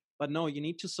 but no, you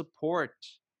need to support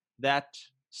that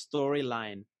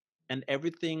storyline, and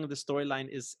everything. The storyline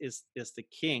is the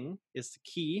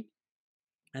key,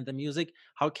 and the music,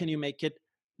 how can you make it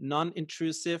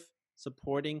non-intrusive,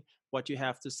 supporting what you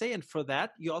have to say? And for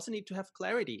that you also need to have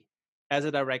clarity as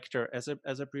a director, as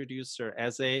a producer,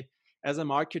 as a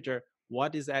marketer.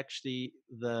 What is actually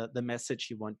the message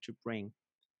you want to bring?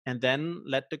 And then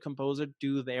let the composer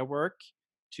do their work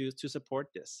to support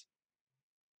this.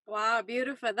 Wow,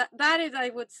 beautiful. That is, I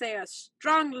would say, a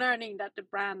strong learning that the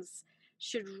brands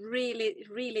should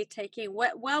really take in.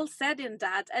 Well said in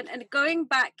that. And going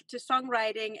back to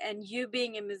songwriting and you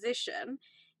being a musician,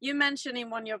 you mentioned in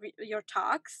one of your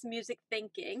talks, music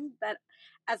thinking, that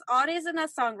as artists and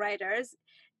as songwriters,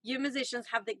 you musicians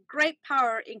have the great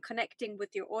power in connecting with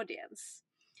your audience,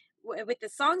 with the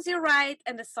songs you write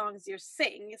and the songs you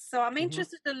sing. So I'm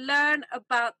interested to learn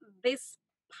about this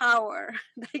power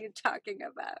that you're talking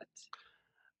about.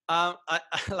 I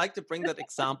like to bring that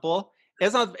example.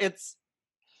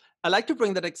 I like to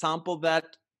bring that example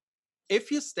that if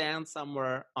you stand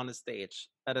somewhere on a stage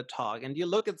at a talk and you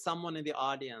look at someone in the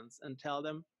audience and tell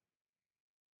them,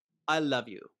 I love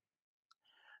you,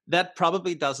 that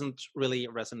probably doesn't really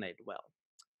resonate well.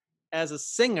 As a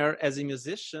singer, as a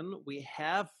musician, we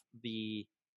have the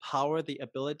power, the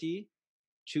ability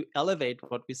to elevate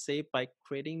what we say by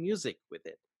creating music with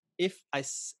it. If a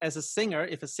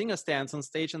singer stands on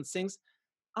stage and sings,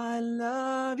 I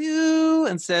love you,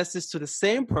 and says this to the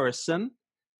same person,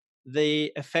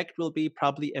 the effect will be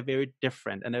probably a very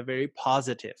different and a very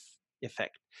positive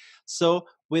effect. So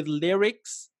with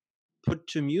lyrics put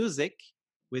to music,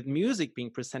 with music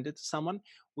being presented to someone,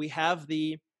 we have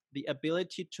the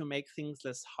ability to make things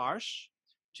less harsh,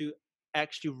 to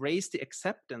actually raise the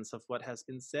acceptance of what has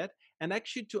been said, and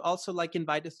actually to also like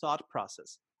invite a thought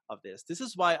process of this. This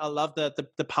is why I love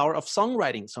the power of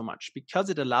songwriting so much, because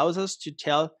it allows us to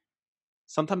tell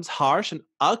sometimes harsh and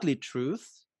ugly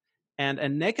truth and a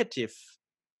negative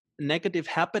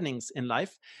happenings in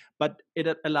life, but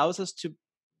it allows us to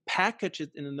package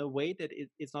it in a way that it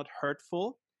is not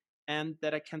hurtful, and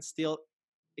that I can still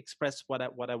express what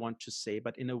I want to say,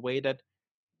 but in a way that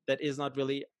is not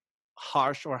really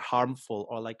harsh or harmful,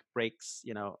 or like breaks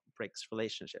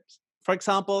relationships. For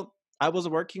example, I was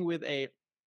working with a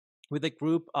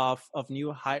group of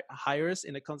new hires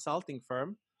in a consulting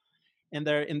firm in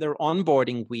their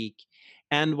onboarding week,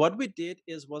 and what we did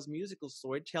was musical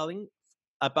storytelling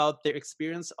about their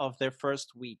experience of their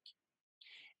first week.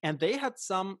 And they had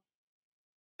some,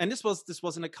 and this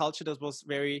was in a culture that was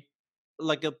very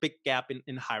like a big gap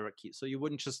in hierarchy. So you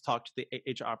wouldn't just talk to the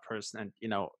HR person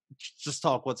and just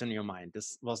talk what's in your mind.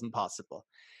 This wasn't possible.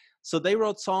 So they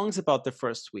wrote songs about the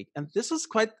first week, and this was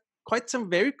quite some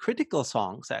very critical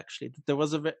songs, actually. There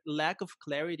was a lack of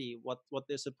clarity what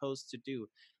they're supposed to do,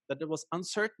 that there was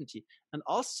uncertainty, and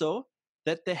also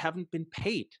that they haven't been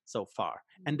paid so far,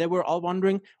 and they were all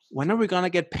wondering, when are we going to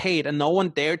get paid? And no one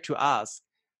dared to ask.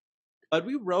 But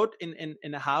we wrote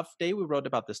in a half day, we wrote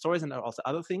about the stories and also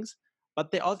other things,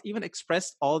 but they all even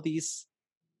expressed all these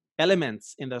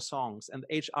elements in their songs, and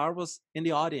HR was in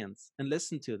the audience and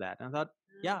listened to that, and I thought,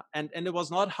 yeah, and it was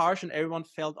not harsh, and everyone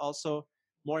felt also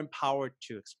more empowered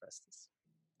to express this.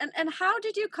 And how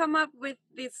did you come up with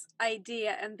this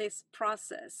idea and this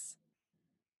process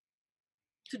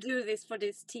to do this for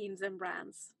these teams and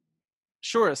brands?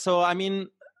 Sure. So I mean,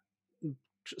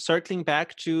 circling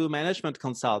back to management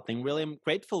consulting, really I'm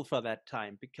grateful for that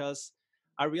time, because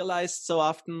I realized so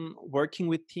often working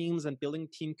with teams and building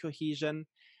team cohesion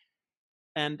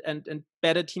and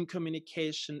better team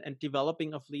communication and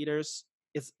developing of leaders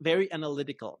is very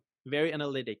analytic,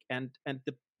 and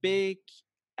the big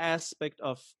aspect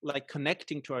of like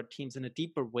connecting to our teams in a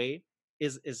deeper way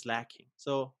is lacking.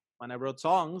 So when I wrote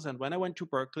songs and when I went to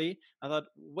Berkeley, I thought,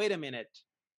 wait a minute,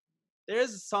 there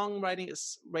is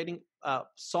writing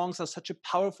songs are such a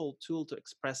powerful tool to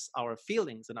express our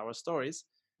feelings and our stories.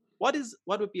 What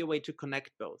would be a way to connect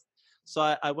both?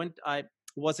 So I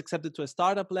was accepted to a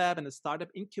startup lab and a startup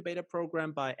incubator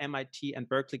program by MIT and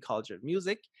Berklee College of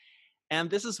Music. And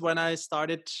this is when I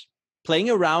started playing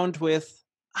around with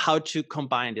how to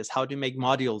combine this, how to make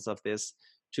modules of this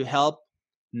to help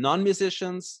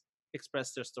non-musicians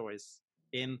express their stories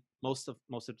in most of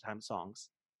the time songs.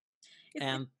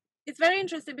 It's very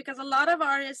interesting, because a lot of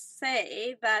artists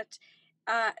say that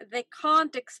they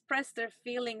can't express their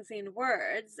feelings in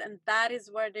words, and that is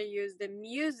where they use the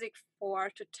music for,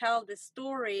 to tell the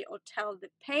story or tell the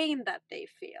pain that they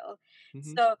feel.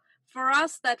 Mm-hmm. So for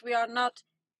us that we are not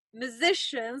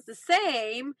musicians, the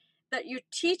same, that you're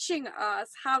teaching us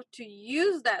how to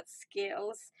use that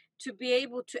skills to be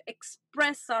able to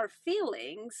express our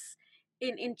feelings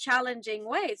in challenging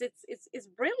ways. It's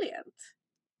brilliant.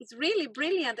 It's really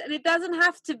brilliant, and it doesn't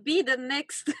have to be the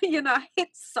next hit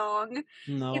song.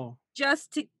 No, it's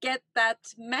just to get that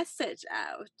message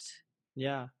out.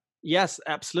 Yeah, yes,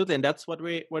 absolutely, and that's what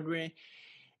we're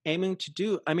aiming to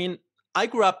do. I mean, I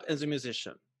grew up as a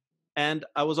musician, and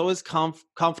I was always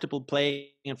comfortable playing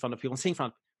in front of people and singing in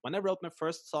front of people. When I wrote my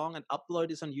first song and uploaded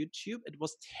this on YouTube, it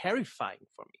was terrifying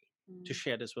for me to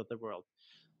share this with the world.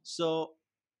 So,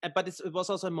 but it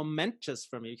was also momentous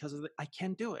for me, because I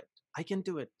can do it. I can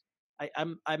do it.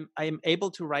 I'm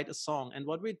able to write a song, and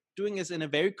what we're doing is in a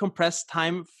very compressed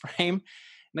time frame,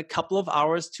 in a couple of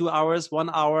hours, 2 hours, 1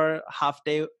 hour, half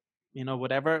day,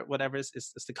 whatever is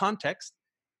the context,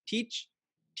 teach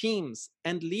teams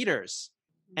and leaders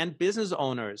and business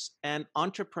owners and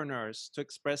entrepreneurs to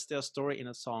express their story in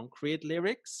a song, create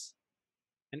lyrics,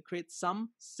 and create some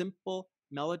simple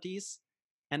melodies,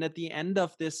 and at the end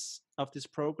of this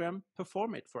program,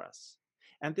 perform it for us.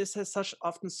 And this has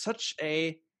such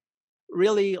a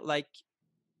really like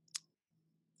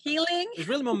healing. It's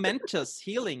really momentous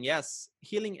healing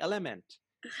element.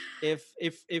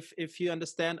 If you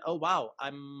understand, oh wow,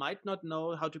 I might not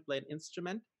know how to play an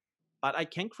instrument, but I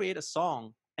can create a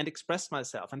song and express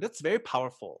myself, and that's very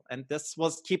powerful. And this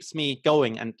keeps me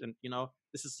going, and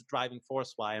this is the driving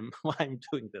force why I'm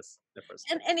doing this in the first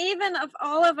place. And even if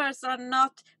all of us are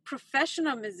not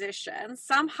professional musicians,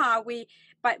 somehow we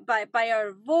by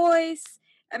our voice,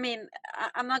 I mean,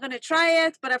 I'm not going to try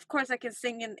it, but of course I can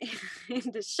sing in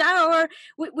in the shower.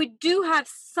 We do have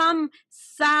some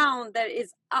sound that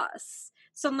is us.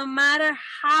 So no matter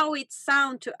how it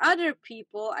sounds to other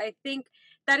people, I think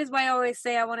that is why I always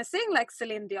say I want to sing like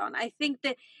Celine Dion. I think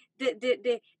the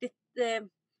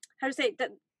how to say,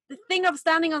 the thing of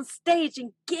standing on stage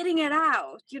and getting it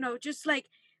out, you know, just like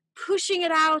pushing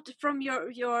it out from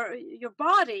your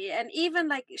body, and even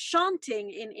like chanting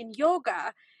in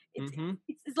yoga, it's Mm-hmm.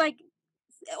 it's like,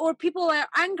 or people are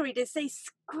angry, they say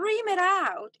scream it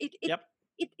out. Yep.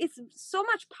 It's so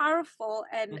much powerful,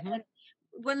 Mm-hmm. and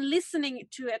when listening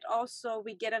to it also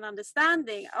we get an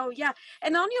understanding. Oh yeah.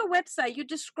 And on your website you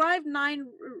describe 9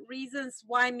 reasons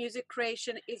why music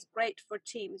creation is great for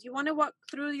teams. You want to walk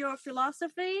through your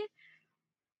philosophy?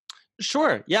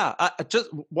 Sure. Yeah. Just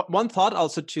one thought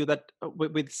also too, that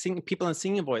with singing people and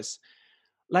singing voice,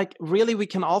 like really we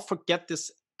can all forget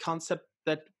this concept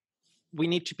that we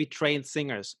need to be trained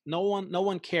singers. No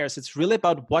one cares. It's really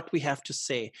about what we have to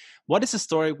say. What is the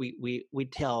story we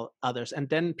tell others, and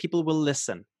then people will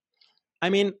listen. I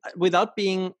mean, without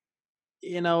being,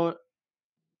 you know,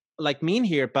 like mean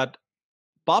here, but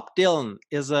Bob Dylan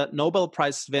is a Nobel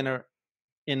Prize winner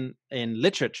in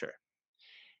literature.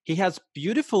 He has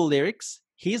beautiful lyrics.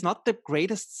 He's not the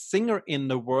greatest singer in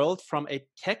the world from a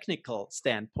technical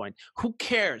standpoint. Who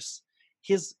cares?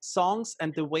 His songs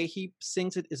and the way he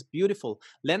sings it is beautiful.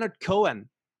 Leonard Cohen,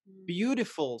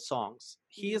 beautiful songs.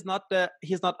 He's not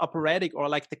operatic or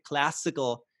like the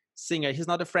classical singer. He's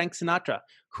not a Frank Sinatra.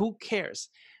 Who cares?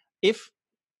 If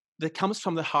that comes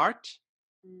from the heart,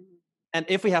 and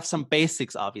if we have some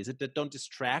basics, obviously, that don't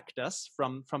distract us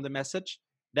from the message,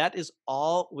 that is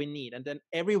all we need. And then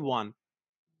everyone,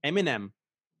 Eminem,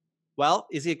 well,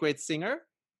 is he a great singer?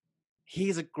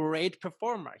 He's a great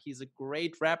performer. He's a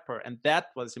great rapper, and that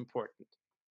was important.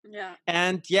 Yeah.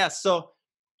 And so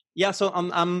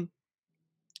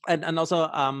and also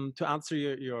to answer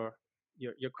your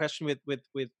question with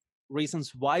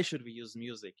reasons why should we use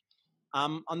music.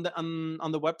 On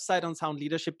the website on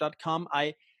soundleadership.com,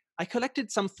 I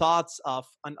collected some thoughts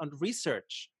on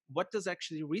research. What does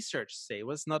actually research say? It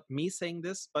was not me saying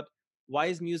this, but why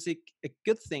is music a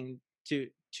good thing to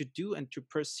do and to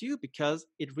pursue? Because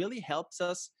it really helps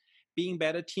us being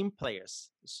better team players.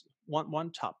 It's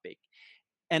one topic.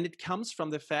 And it comes from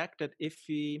the fact that if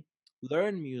we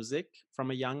learn music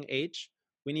from a young age,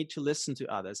 we need to listen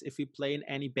to others. If we play in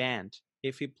any band,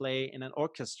 if we play in an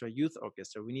orchestra, youth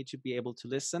orchestra, we need to be able to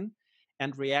listen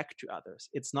and react to others.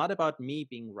 It's not about me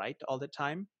being right all the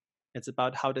time. It's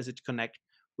about how does it connect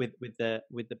with the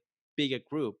bigger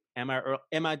group. Am I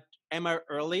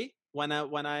early when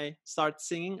I start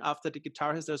singing after the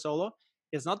guitar has their solo?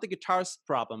 It's not the guitar's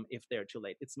problem if they're too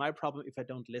late. It's my problem if I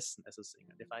don't listen as a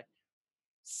singer, if I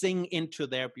sing into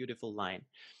their beautiful line.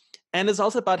 And it's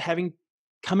also about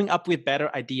coming up with better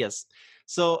ideas.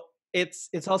 So it's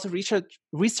also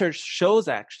research shows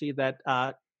actually that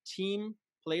team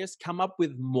players come up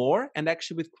with more and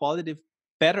actually with qualitative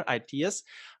better ideas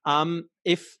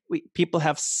if people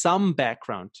have some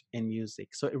background in music.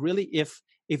 So really, if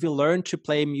you learn to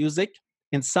play music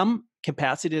in some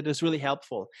capacity, it is really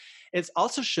helpful. It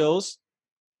also shows,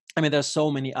 I mean, there's so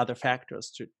many other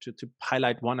factors to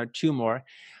highlight one or two more.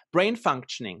 Brain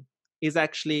functioning is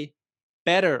actually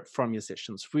better for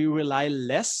musicians. We rely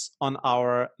less on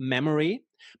our memory,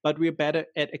 but we're better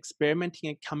at experimenting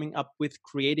and coming up with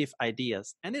creative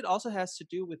ideas. And it also has to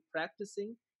do with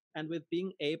practicing and with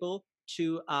being able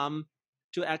to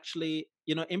actually,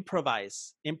 you know,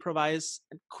 improvise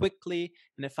quickly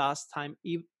in a fast time,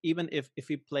 even if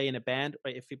we play in a band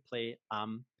or if we play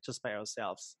just by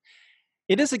ourselves.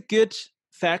 It is a good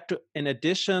factor. In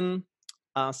addition,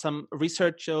 some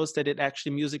research shows that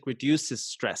music reduces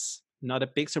stress. Not a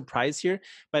big surprise here,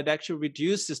 but it actually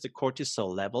reduces the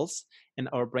cortisol levels in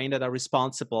our brain that are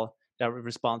responsible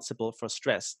for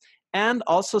stress. And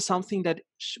also something that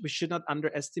we should not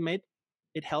underestimate,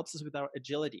 it helps us with our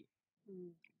agility.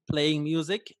 Playing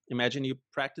music, imagine you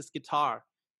practice guitar.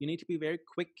 You need to be very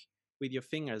quick with your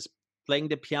fingers. Playing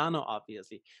the piano,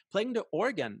 obviously. Playing the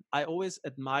organ, I always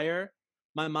admire.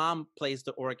 My mom plays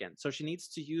the organ, so she needs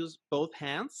to use both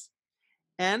hands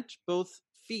and both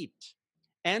feet.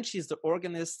 And she's the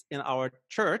organist in our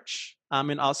church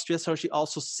in Austria, so she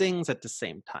also sings at the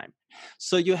same time.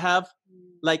 So you have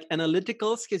like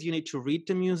analytical skills. You need to read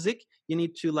the music. You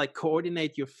need to like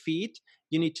coordinate your feet.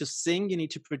 You need to sing. You need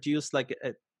to produce like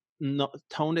a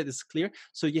tone that is clear.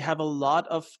 So you have a lot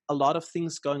of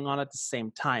things going on at the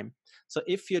same time. So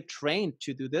if you're trained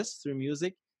to do this through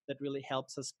music, that really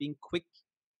helps us being quick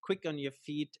on your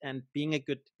feet and being a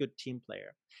good team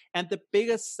player. And the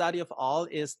biggest study of all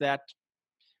is that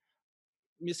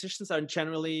musicians are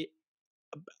generally,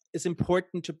 it's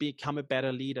important to become a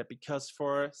better leader, because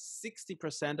for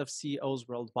 60% of CEOs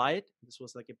worldwide, this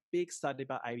was like a big study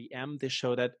by IBM, they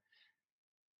show that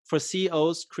for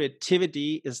CEOs,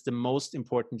 creativity is the most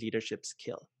important leadership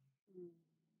skill.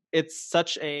 It's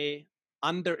such a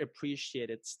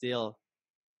underappreciated still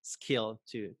skill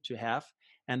to have,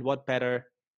 and what better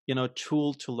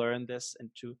tool to learn this and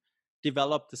to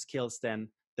develop the skills than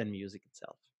music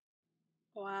itself.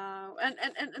 Wow. And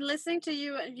listening to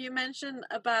you, you mentioned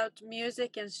about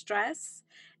music and stress,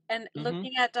 and Mm-hmm.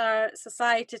 looking at our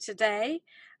society today,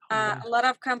 Oh yeah. a lot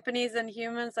of companies and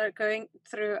humans are going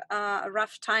through a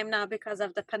rough time now because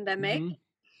of the pandemic. Mm-hmm.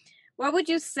 What would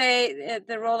you say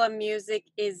the role of music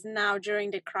is now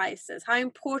during the crisis? How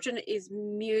important is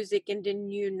music in the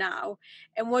new now?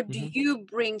 And what do Mm-hmm. you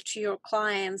bring to your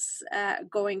clients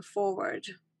going forward?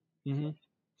 Mm-hmm.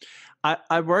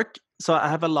 I work, so I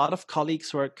have a lot of colleagues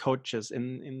who are coaches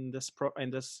in this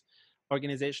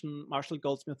organization, Marshall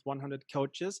Goldsmith 100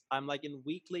 Coaches. I'm like in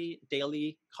weekly,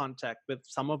 daily contact with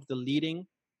some of the leading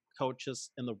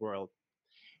coaches in the world.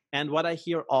 And what I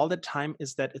hear all the time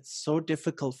is that it's so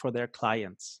difficult for their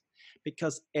clients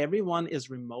because everyone is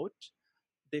remote.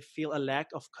 They feel a lack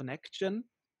of connection.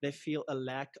 They feel a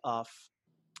lack of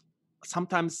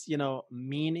sometimes,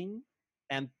 meaning,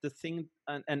 and the thing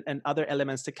and other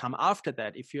elements to come after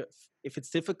that. If it's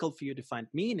difficult for you to find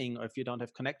meaning, or if you don't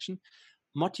have connection,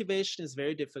 motivation is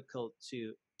very difficult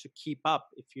to keep up.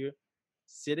 If you're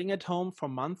sitting at home for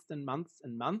months and months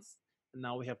and months, and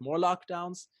now we have more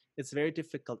lockdowns, it's very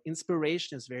difficult.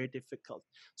 Inspiration is very difficult.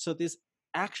 So this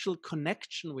actual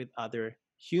connection with other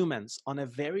humans on a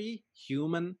very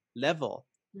human level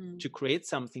to create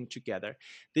something together,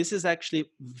 this is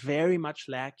actually very much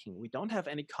lacking. We don't have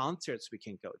any concerts we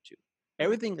can go to.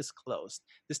 Everything is closed.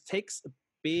 This takes a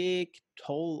big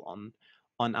toll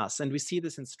on us, and we see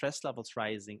this in stress levels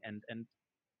rising,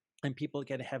 and people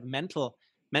can have mental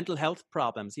health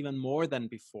problems even more than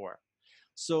before.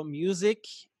 So music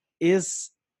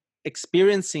is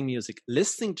experiencing music,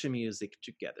 listening to music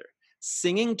together,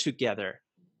 singing together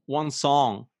one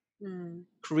song,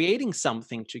 creating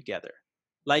something together,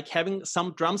 like having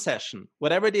some drum session,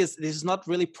 whatever it is. This is not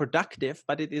really productive,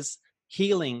 but it is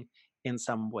healing in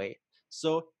some way.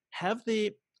 So have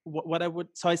the what I would,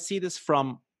 so I see this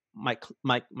from my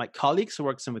colleagues who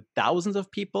works with thousands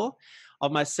of people,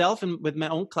 of myself, and with my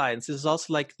own clients. This is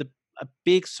also like a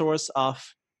big source of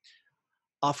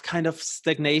kind of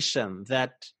stagnation,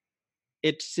 that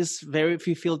it's just very, if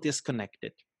you feel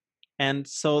disconnected. And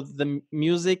so the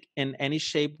music in any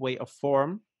shape, way, or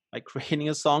form, like creating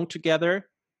a song together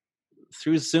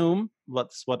through Zoom,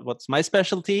 what's my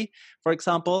specialty, for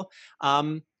example,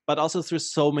 but also through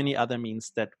so many other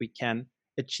means that we can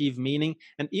achieve meaning,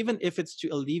 and even if it's to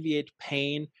alleviate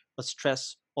pain or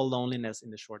stress or loneliness in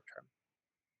the short term.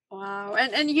 Wow.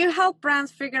 And you help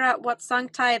brands figure out what song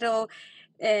title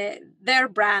their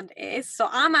brand is. So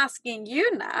I'm asking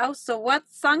you now, so what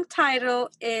song title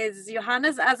is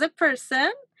Johannes as a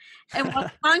person, and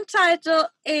what song title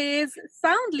is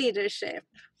Sound Leadership?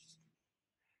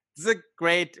 This is a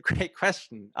great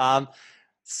question.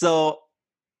 So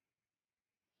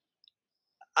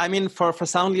I mean, for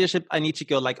sound leadership, I need to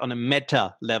go like on a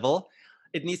meta level.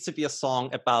 It needs to be a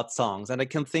song about songs, and I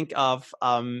can think of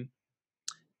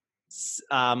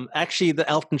actually the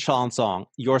Elton John song,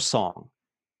 "Your Song."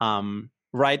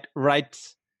 Right.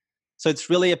 So it's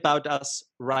really about us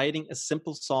writing a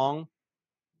simple song.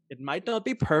 It might not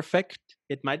be perfect.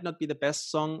 It might not be the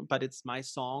best song, but it's my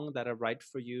song that I write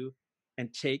for you,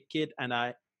 and take it. And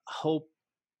I hope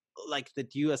like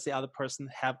that you as the other person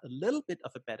have a little bit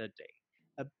of a better day,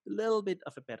 a little bit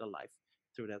of a better life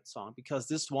through that song, because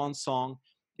this one song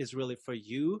is really for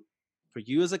you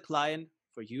as a client,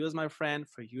 for you as my friend,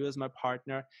 for you as my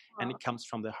partner, and it comes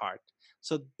from the heart.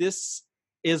 So this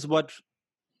is what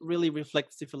really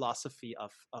reflects the philosophy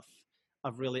of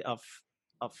really of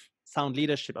sound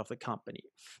leadership of the company.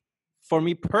 For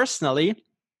me personally,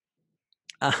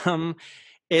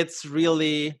 it's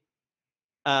really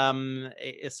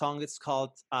a song. It's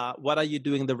called "What Are You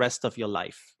Doing the Rest of Your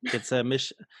Life." It's a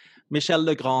Michel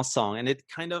Legrand song, and it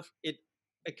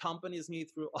accompanies me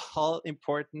through all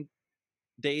important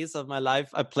days of my life.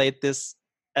 I played this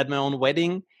at my own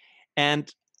wedding,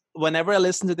 and whenever I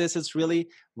listen to this, it's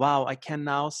really, wow, I can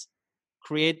now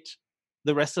create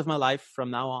the rest of my life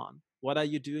from now on. What are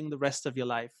you doing the rest of your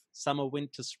life? Summer,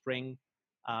 winter, spring,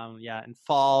 and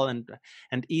fall,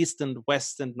 and east and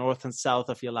west and north and south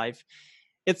of your life.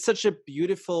 It's such a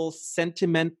beautiful,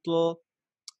 sentimental,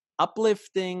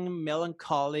 uplifting,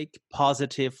 melancholic,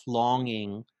 positive,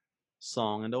 longing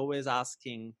song, and always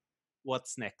asking,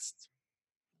 what's next?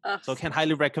 Oh, So I can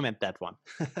highly recommend that one.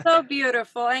 so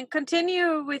beautiful. And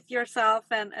continue with yourself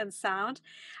and sound.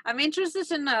 I'm interested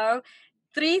to know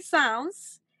 3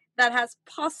 sounds that has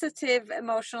positive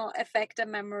emotional effect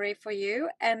and memory for you,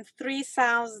 and 3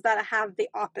 sounds that have the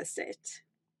opposite.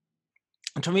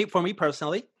 And for me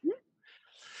personally,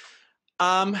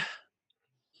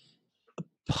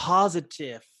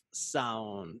 positive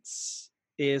sounds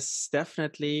is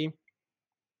definitely,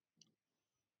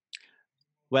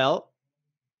 well,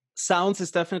 sounds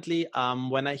is definitely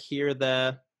when I hear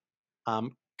the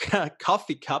um,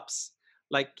 coffee cups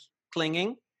like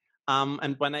clanging,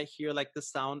 and when I hear like the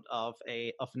sound of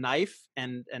a knife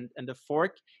and a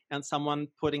fork, and someone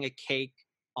putting a cake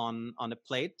on a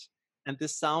plate, and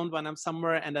this sound when I'm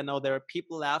somewhere and I know there are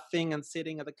people laughing and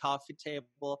sitting at the coffee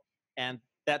table, and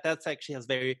that's actually has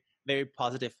very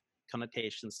positive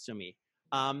connotations to me.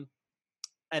 Um,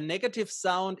 a negative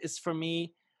sound is for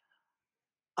me,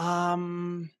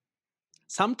 um,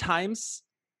 sometimes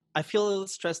I feel a little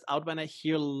stressed out when I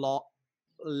hear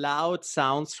loud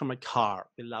sounds from a car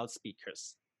with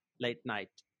loudspeakers late night,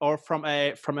 or from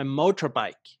a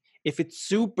motorbike. If it's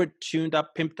super tuned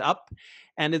up, pimped up,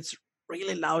 and it's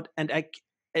really loud, and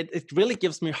it really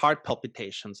gives me heart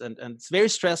palpitations, and it's very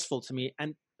stressful to me.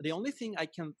 And the only thing I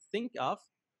can think of,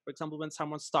 for example, when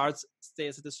someone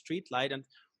stays at the street light and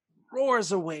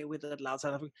roars away with that loud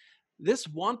sound, this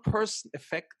one person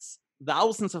affects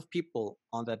thousands of people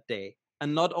on that day,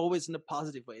 and not always in a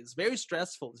positive way. It's very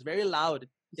stressful. It's very loud.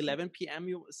 11 p.m.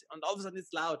 And all of a sudden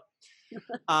it's loud.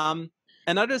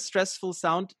 Another stressful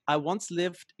sound. I once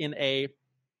lived in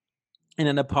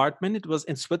an apartment. It was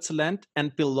in Switzerland,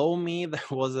 and below me there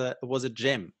was a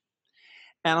gym.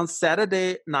 And on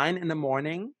Saturday, 9 in the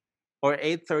morning or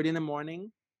 8:30 in the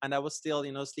morning, and I was still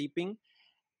sleeping,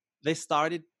 they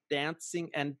started dancing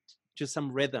and to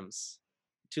some rhythms,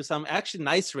 to some actually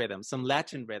nice rhythms, some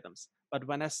Latin rhythms. But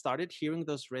when I started hearing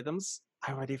those rhythms,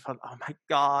 I already felt, oh my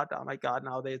God,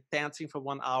 now they're dancing for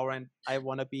 1 hour and I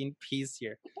want to be in peace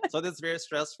here. So that's very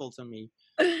stressful to me.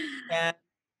 And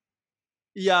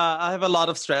yeah, I have a lot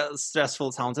of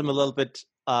stressful sounds. I'm a little bit,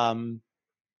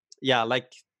 yeah,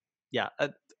 like, yeah,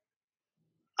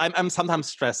 I'm sometimes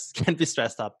stressed, can be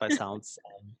stressed out by sounds.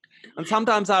 And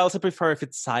sometimes I also prefer if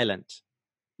it's silent.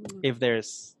 If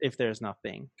there's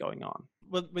nothing going on.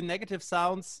 With negative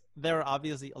sounds, there are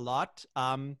obviously a lot.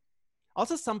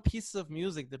 Also some pieces of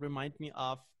music that remind me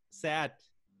of sad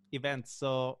events.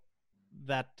 So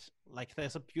that, like,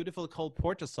 there's a beautiful Cole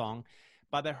Porter song,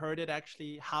 but I heard it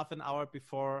actually half an hour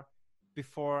before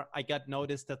I got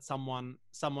noticed that someone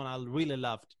I really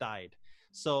loved died.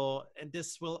 So, and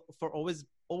this will for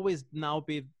always now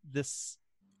be this,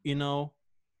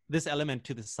 this element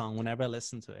to the song whenever I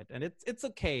listen to it. And it's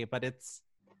okay, but it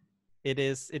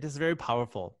is very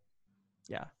powerful.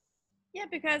 Yeah. Yeah,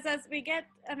 because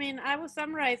I will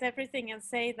summarize everything and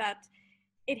say that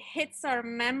it hits our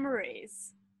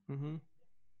memories. Mm-hmm.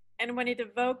 And when it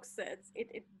evokes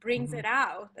it brings Mm-hmm. it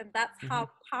out. And that's Mm-hmm. how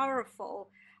powerful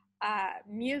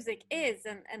music is,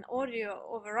 and audio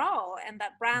overall. And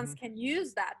that brands Mm-hmm. can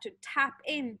use that to tap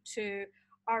into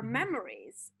our Mm-hmm.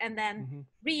 memories and then Mm-hmm.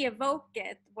 re-evoke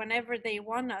it whenever they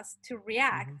want us to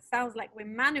react. Mm-hmm. Sounds like we're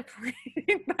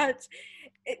manipulating, but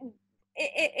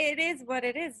it is what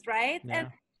it is, right? And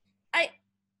Yeah.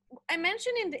 I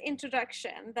mentioned in the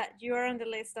introduction that you're on the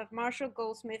list of Marshall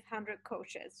Goldsmith 100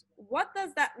 coaches. What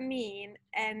does that mean,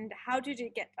 and how did you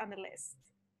get on the list?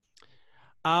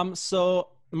 So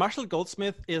Marshall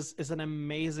Goldsmith is an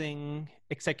amazing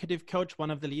executive coach, one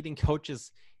of the leading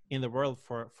coaches in the world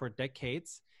for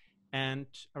decades. And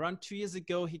around 2 years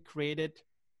ago, he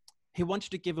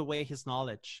wanted to give away his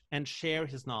knowledge and share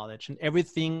his knowledge and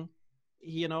everything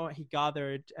he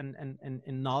gathered and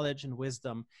knowledge and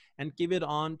wisdom, and give it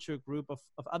on to a group of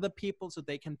other people so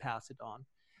they can pass it on.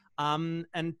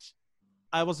 And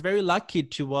I was very lucky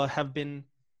to have been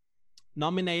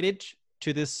nominated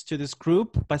to this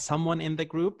group by someone in the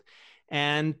group.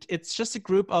 And it's just a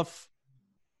group of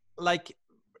like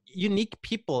unique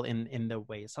people in their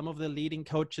way, some of the leading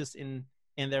coaches in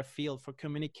their field, for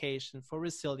communication, for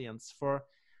resilience, for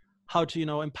how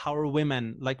to empower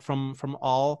women, like from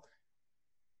all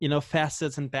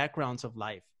facets and backgrounds of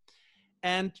life.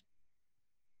 And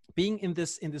being in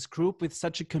this group with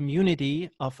such a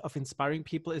community of inspiring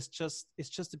people is just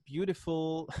a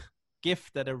beautiful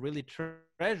gift that I really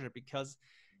treasure, because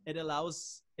it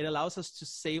allows us to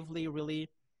safely really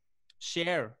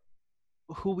share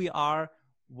who we are,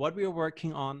 what we are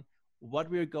working on, what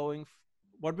we're going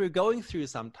through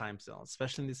sometimes,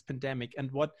 especially in this pandemic,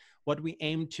 and what we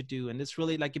aim to do. And it's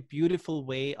really like a beautiful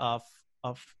way of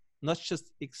not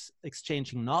just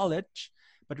exchanging knowledge,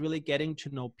 but really getting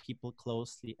to know people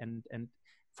closely. And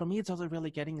for me, it's also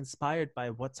really getting inspired by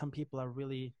what some people are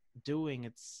really doing.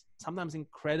 It's sometimes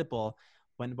incredible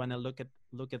when I look at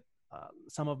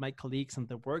some of my colleagues and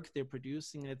the work they're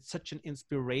producing. It's such an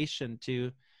inspiration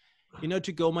to,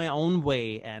 to go my own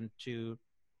way and to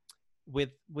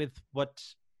with what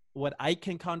I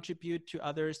can contribute to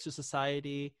others, to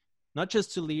society, not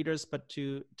just to leaders, but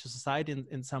to society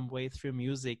in some way through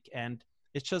music. And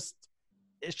it's just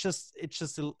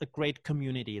a great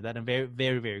community that I'm very,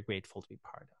 very, very grateful to be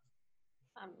part of.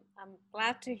 I'm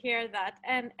glad to hear that,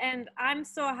 and I'm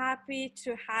so happy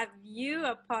to have you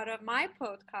a part of my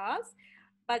podcast.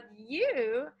 But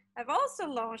you have also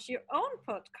launched your own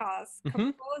podcast,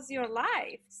 Compose Your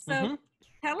Life. So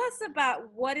tell us about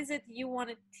what is it you want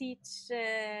to teach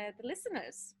the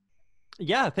listeners.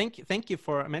 Yeah, thank you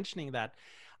for mentioning that.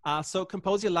 So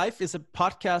Compose Your Life is a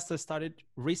podcast I started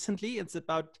recently. It's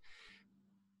about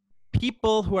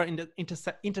people who are in the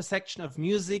intersection of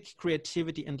music,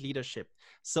 creativity, and leadership.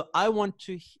 So I want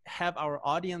to have our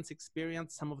audience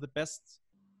experience some of the best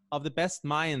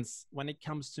minds when it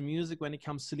comes to music, when it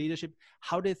comes to leadership,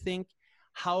 how they think,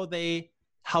 how they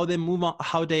move on,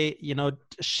 how they,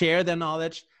 share their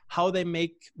knowledge, how they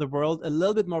make the world a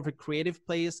little bit more of a creative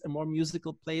place, a more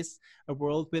musical place, a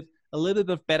world with a little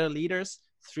bit of better leaders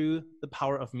through the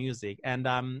power of music. And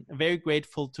I'm very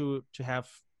grateful to have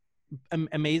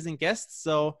amazing guests.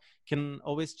 So you can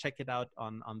always check it out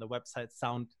on the website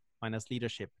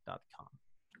sound-leadership.com.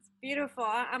 Beautiful.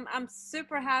 I'm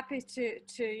super happy to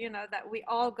that we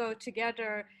all go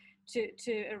together to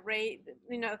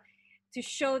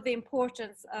show the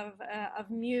importance of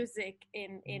music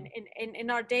in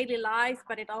our daily lives,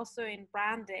 but it also in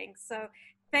branding. So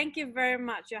thank you very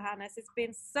much, Johannes. It's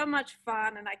been so much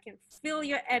fun, and I can feel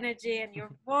your energy and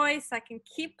your voice. I can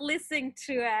keep listening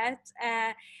to it.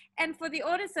 And for the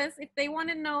audiences, if they want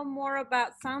to know more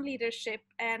about sound leadership,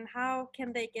 and how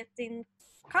can they get in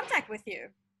contact with you?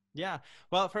 Yeah.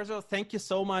 Well, first of all, thank you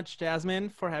so much, Jasmine,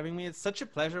 for having me. It's such a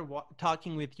pleasure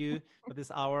talking with you for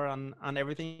this hour on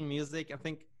everything music. I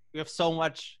think we have so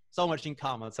much in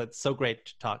common. So it's so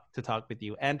great to talk with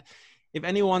you. And if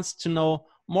anyone wants to know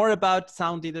more about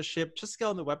sound leadership, just go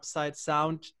on the website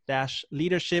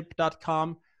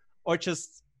sound-leadership.com, or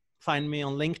just find me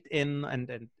on LinkedIn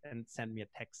and send me a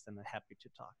text, and I'm happy to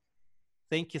talk.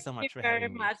 Thank you so much for having me.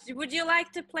 Very much. Would you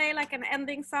like to play like an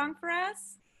ending song for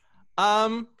us?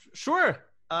 Sure.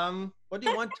 What do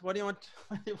you want? What do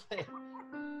you play?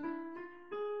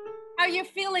 How are you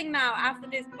feeling now after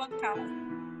this podcast?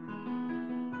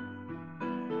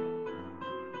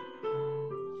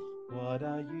 What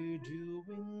are you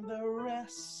doing the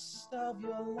rest of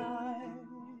your life?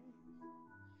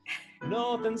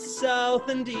 North and south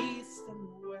and east and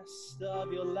west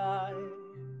of your life.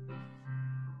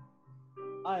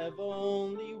 I have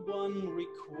only one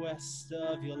request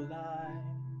of your life,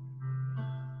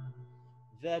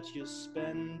 that you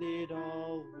spend it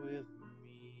all with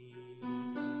me.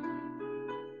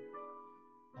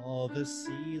 All the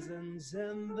seasons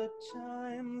and the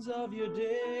times of your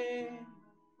day,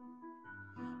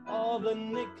 all the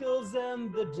nickels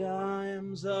and the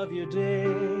dimes of your day.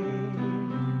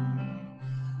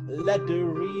 Let the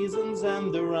reasons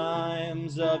and the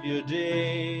rhymes of your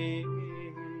days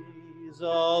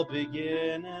all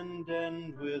begin and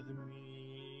end with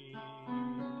me.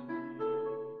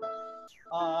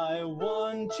 I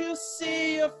want to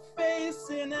see your face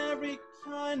in every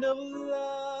kind of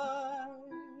life,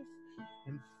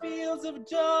 in fields of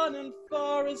dawn and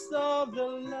forests of the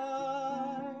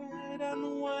light.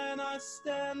 And when I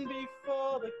stand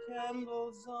before the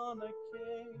candles on a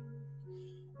cake,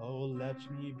 oh, let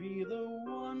me be the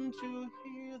one to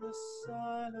hear the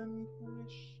silent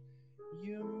wish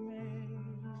you make.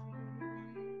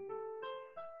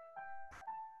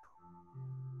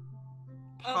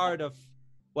 Part of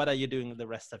what are you doing the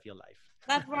rest of your life?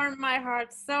 That warmed my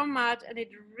heart so much, and it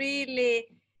really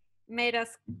made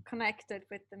us connected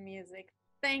with the music.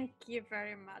 Thank you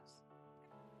very much.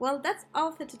 Well, that's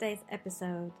all for today's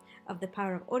episode of The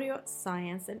Power of Audio,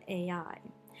 Science and AI.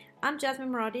 I'm Jasmine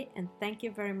Moradi, and thank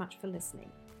you very much for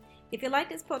listening. If you like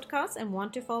this podcast and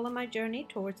want to follow my journey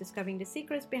towards discovering the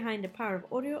secrets behind the power of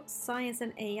audio, science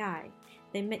and AI,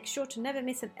 then make sure to never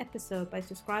miss an episode by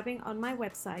subscribing on my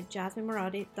website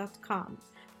jasminemoradi.com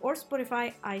or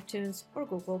Spotify, iTunes or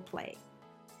Google Play.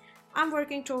 I'm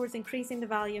working towards increasing the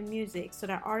value of music so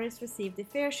that artists receive the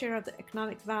fair share of the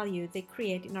economic value they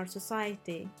create in our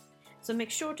society. So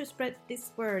make sure to spread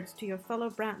these words to your fellow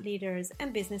brand leaders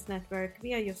and business network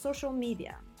via your social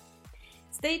media.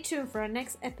 Stay tuned for our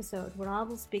next episode, where I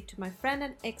will speak to my friend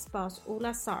and ex-boss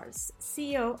Ola Sars,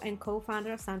 CEO and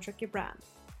co-founder of Soundtrack Your Brand.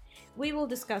 We will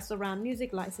discuss around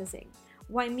music licensing,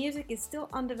 why music is still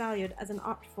undervalued as an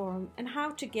art form, and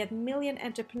how to get million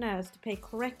entrepreneurs to pay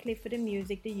correctly for the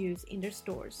music they use in their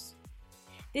stores.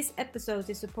 This episode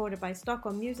is supported by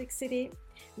Stockholm Music City,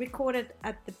 recorded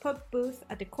at the pub booth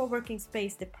at the co-working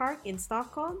space The Park in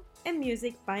Stockholm, and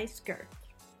music by Skirt.